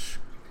gosh,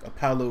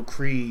 Apollo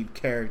Creed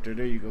character.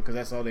 There you go, because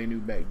that's all they knew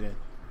back then.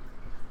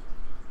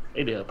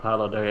 They did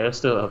Apollo there. That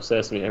still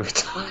upsets me every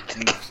time.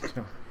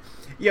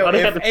 Yo,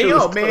 man,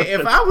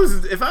 if I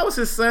was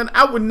his son,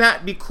 I would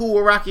not be cool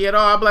with Rocky at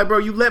all. I'd be like, bro,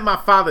 you let my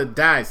father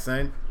die,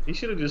 son. You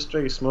should have just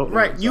straight smoked.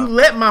 Right, you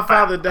let my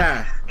father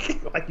die.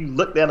 Like you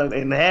looked at him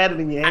and had it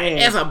in your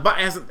hand.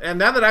 And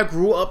now that I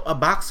grew up a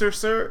boxer,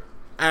 sir,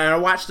 and I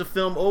watched the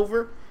film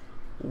over,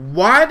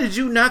 why did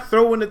you not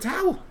throw in the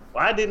towel?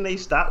 Why didn't they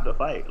stop the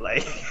fight?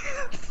 Like,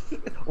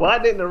 why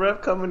didn't the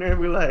ref come in there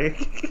and be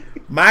like,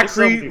 my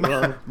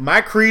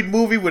Creed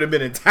movie would have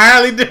been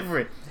entirely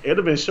different. It'd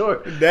have been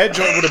short. That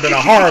joint would have been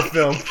a horror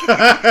film.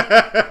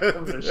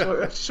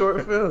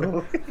 short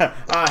film.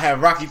 I'll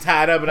have Rocky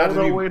tied up and I'll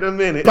just wait a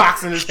minute,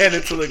 boxing his head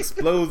until it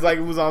explodes like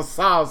it was on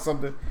Saw or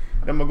something.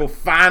 And I'm gonna go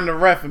find the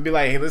ref and be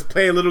like, "Hey, let's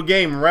play a little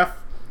game, ref."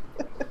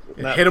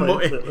 And hit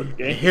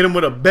him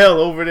with a bell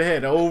over the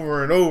head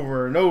over and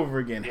over and over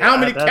again. Yeah, how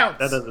many counts?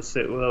 That doesn't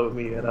sit well with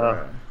me at all.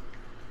 Right.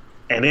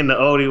 And then the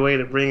only way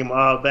to bring him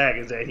all back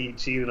is that he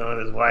cheated on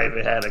his wife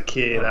and had a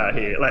kid out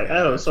here. Like,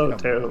 that was so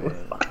terrible.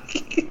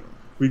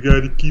 We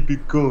gotta keep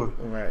it going.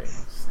 Right.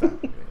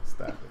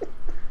 Stop it.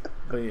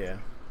 But yeah.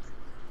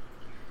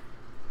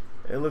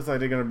 It looks like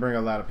they're gonna bring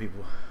a lot of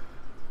people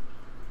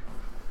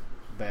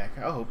back.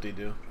 I hope they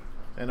do.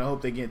 And I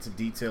hope they get into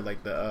detail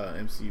like the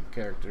MCU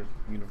character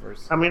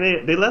universe. I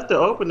mean, they left it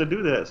open to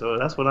do that, so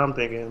that's what I'm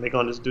thinking. They're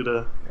gonna just do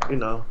the,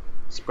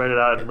 spread it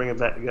out and bring it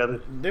back together.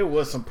 There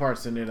was some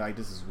parts in there like,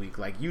 this is weak.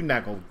 Like, you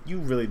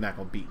really not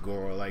gonna beat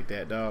Goro like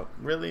that, dog.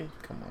 Really?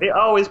 Come on. They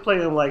always play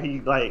him like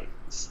he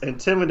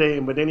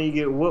intimidating, but then he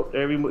get whooped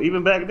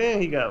even back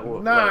then he got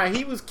whooped. Nah,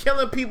 he was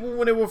killing people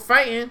when they were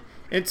fighting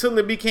until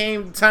it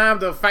became time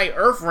to fight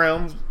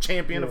Earthrealm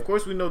champion. Yeah. Of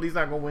course we know he's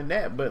not gonna win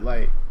that, but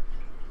like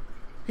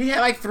he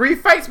had like 3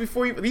 fights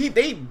before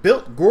they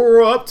built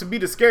Goro up to be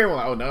the scary one.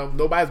 Like, oh no,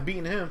 nobody's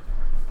beating him.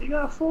 He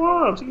got 4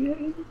 arms.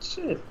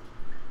 Shit.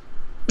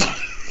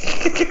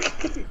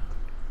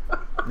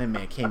 That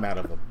man came out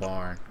of a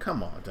barn.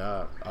 Come on,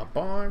 dog. A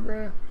barn,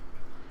 bro?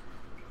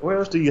 Where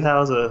else do you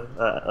house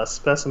a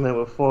specimen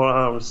with 4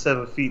 arms,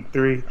 7'3"?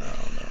 I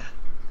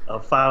don't know.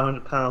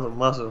 500 pounds of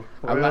muscle.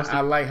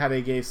 I like how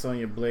they gave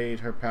Sonya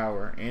Blade her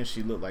power, and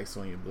she looked like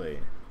Sonya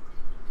Blade.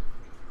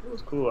 It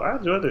was cool. I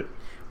enjoyed it.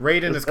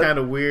 Raiden is kind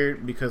of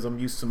weird because I'm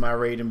used to my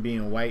Raiden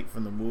being white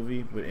from the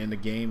movie, but in the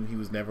game he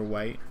was never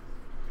white.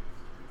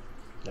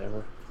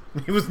 Never.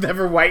 He was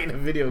never white in a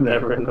video game.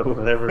 Never.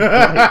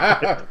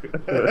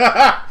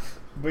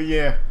 But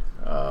yeah.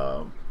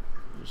 Oh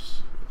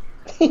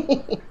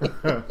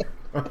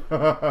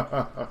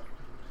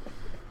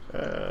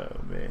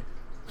man.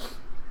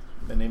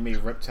 Then they made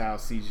Reptile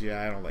CGI.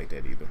 I don't like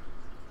that either.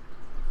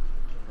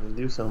 They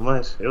do so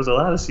much. It was a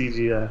lot of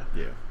CGI.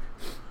 Yeah.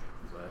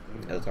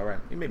 That was alright.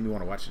 It made me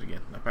want to watch it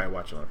again. I'll probably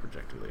watch it on a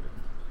projector later.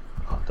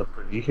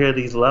 You hear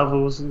these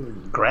levels,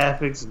 and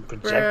graphics, and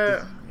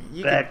projectors.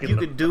 You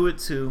could do it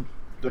too.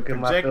 The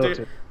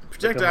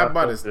projector I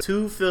bought is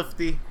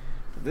 $250.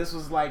 This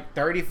was like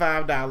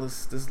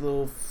 $35.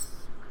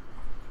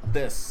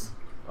 This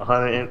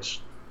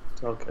 100-inch.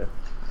 Okay.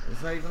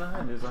 It's not even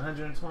 100. It's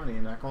 120,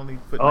 and I can only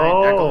put 90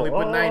 on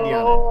it.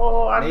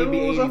 Oh, I maybe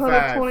knew it was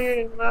 85.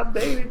 120, and I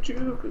dated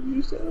you because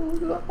you said it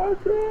was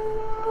 100.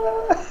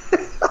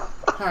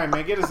 All right,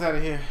 man, get us out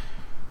of here.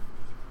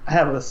 I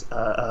have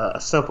a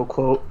simple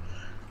quote: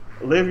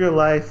 "Live your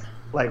life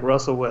like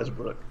Russell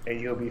Westbrook, and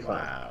you'll be fine."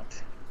 Wow.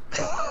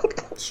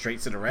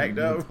 Straight to the rack,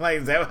 though. Like,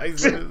 is that what he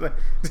said?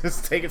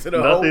 Just take it to the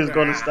Nothing's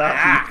gonna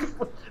stop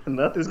you.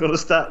 Nothing's gonna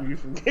stop you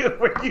from getting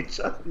where you're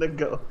trying to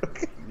go.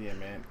 Yeah,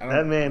 man.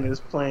 That man is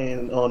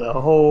playing on a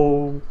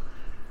whole.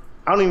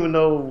 I don't even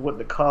know what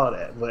to call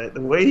that, but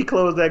the way he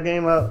closed that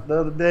game out the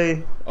other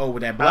day. Oh,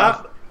 with that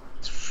block.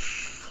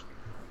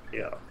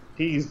 Yeah,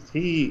 he's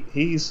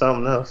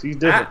something else. He's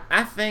different.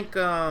 I think.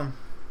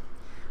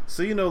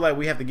 So like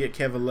we have to get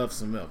Kevin Love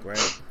some milk,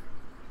 right?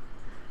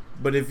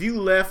 But if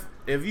you left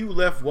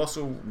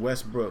Russell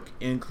Westbrook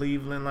in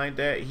Cleveland like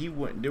that,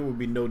 there would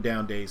be no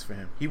down days for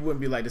him. He wouldn't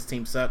be like, this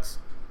team sucks,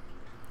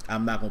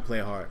 I'm not gonna play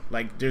hard.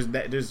 Like that's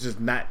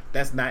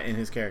not in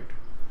his character.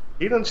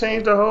 He done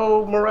changed the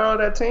whole morale of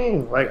that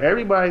team. Like,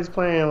 everybody's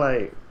playing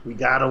like, we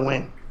gotta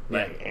win.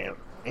 Like, and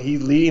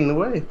he's leading the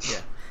way.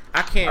 Yeah.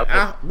 I can't.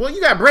 Well, you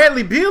got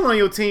Bradley Beal on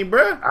your team,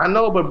 bro. I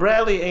know, but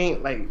Bradley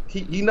ain't like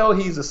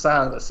he's a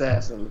silent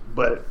assassin.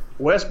 But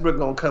Westbrook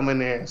gonna come in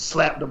there and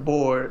slap the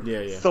board,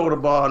 throw the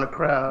ball in the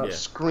crowd,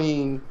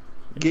 scream,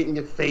 get in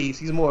your face.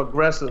 He's more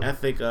aggressive. I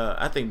think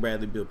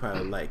Bradley Beal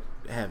probably like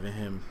having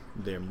him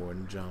there more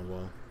than John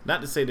Wall.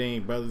 Not to say they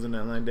ain't brothers and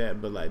nothing like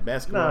that, but like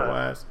basketball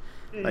wise,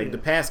 like the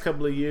past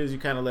couple of years, you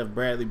kind of left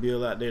Bradley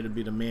Beal out there to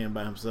be the man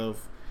by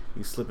himself.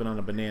 He's slipping on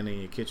a banana in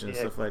your kitchen and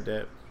stuff like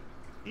that.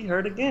 He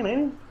hurt again,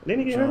 ain't he?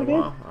 Didn't he get John hurt again?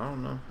 Wall? I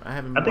don't know. I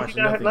haven't been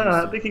watching nothing.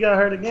 I think he got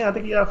hurt again. I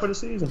think he out for the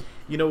season.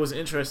 You know what's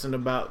interesting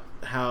about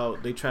how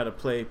they try to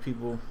play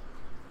people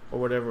or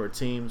whatever, or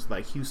teams,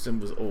 like Houston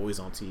was always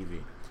on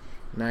TV.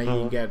 Now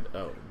you got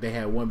they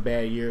had one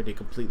bad year, they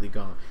completely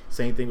gone.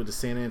 Same thing with the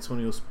San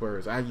Antonio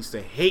Spurs. I used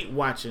to hate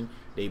watching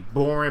they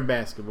boring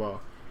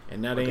basketball,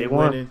 and now they ain't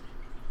winning.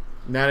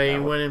 Now they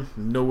ain't winning.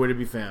 Nowhere to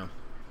be found.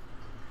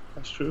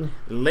 That's true.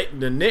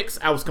 The Knicks,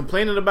 I was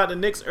complaining about the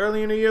Knicks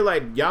earlier in the year,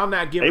 like y'all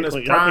not giving us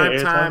prime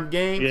time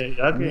games.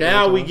 Yeah,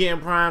 now we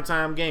getting prime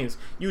time games.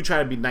 You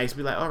try to be nice,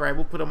 be like, all right,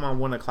 we'll put them on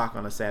 1 o'clock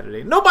on a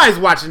Saturday. Nobody's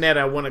watching that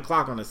at 1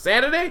 o'clock on a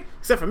Saturday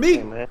except for me.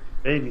 Hey, man.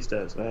 Baby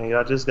steps, man.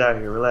 Y'all just got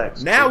here.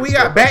 Relax. Now we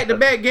got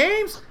back-to-back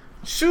games.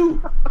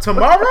 Shoot,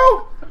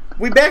 tomorrow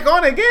we back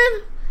on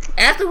again.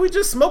 After we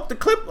just smoked the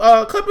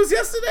Clippers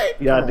yesterday?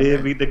 Y'all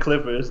did beat the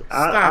Clippers.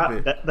 Stop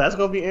it. That's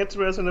going to be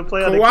interesting to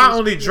play. Kawhi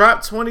only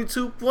dropped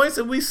 22 points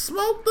and we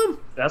smoked them.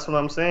 That's what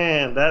I'm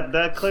saying.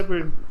 That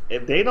Clippers,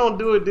 if they don't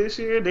do it this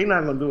year, they're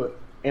not going to do it.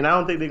 And I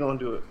don't think they're going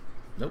to do it.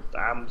 Nope.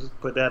 I'm just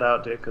put that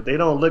out there because they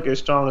don't look as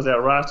strong as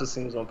that roster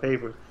seems on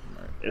paper.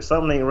 Right. If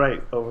something ain't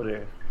right over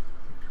there.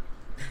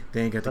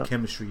 They ain't got the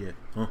chemistry yet.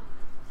 Huh?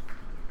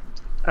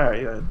 All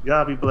right,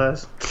 y'all be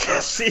blessed.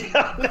 See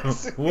y'all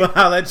next week. Well,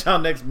 I'll let y'all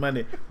next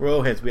Monday.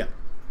 Roll heads. We out.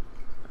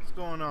 What's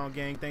going on,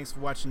 gang? Thanks for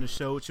watching the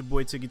show. It's your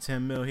boy Tookie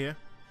 10 Mil here.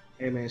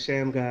 Hey, man.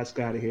 Sham God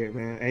Scotty here,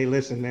 man. Hey,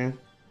 listen, man.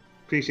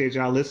 Appreciate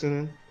y'all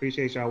listening.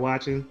 Appreciate y'all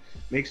watching.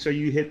 Make sure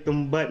you hit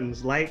them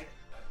buttons. Like,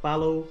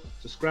 follow,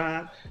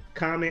 subscribe,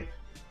 comment,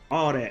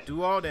 all that.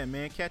 Do all that,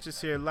 man. Catch us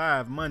here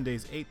live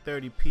Mondays,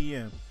 8:30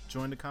 p.m.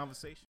 Join the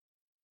conversation.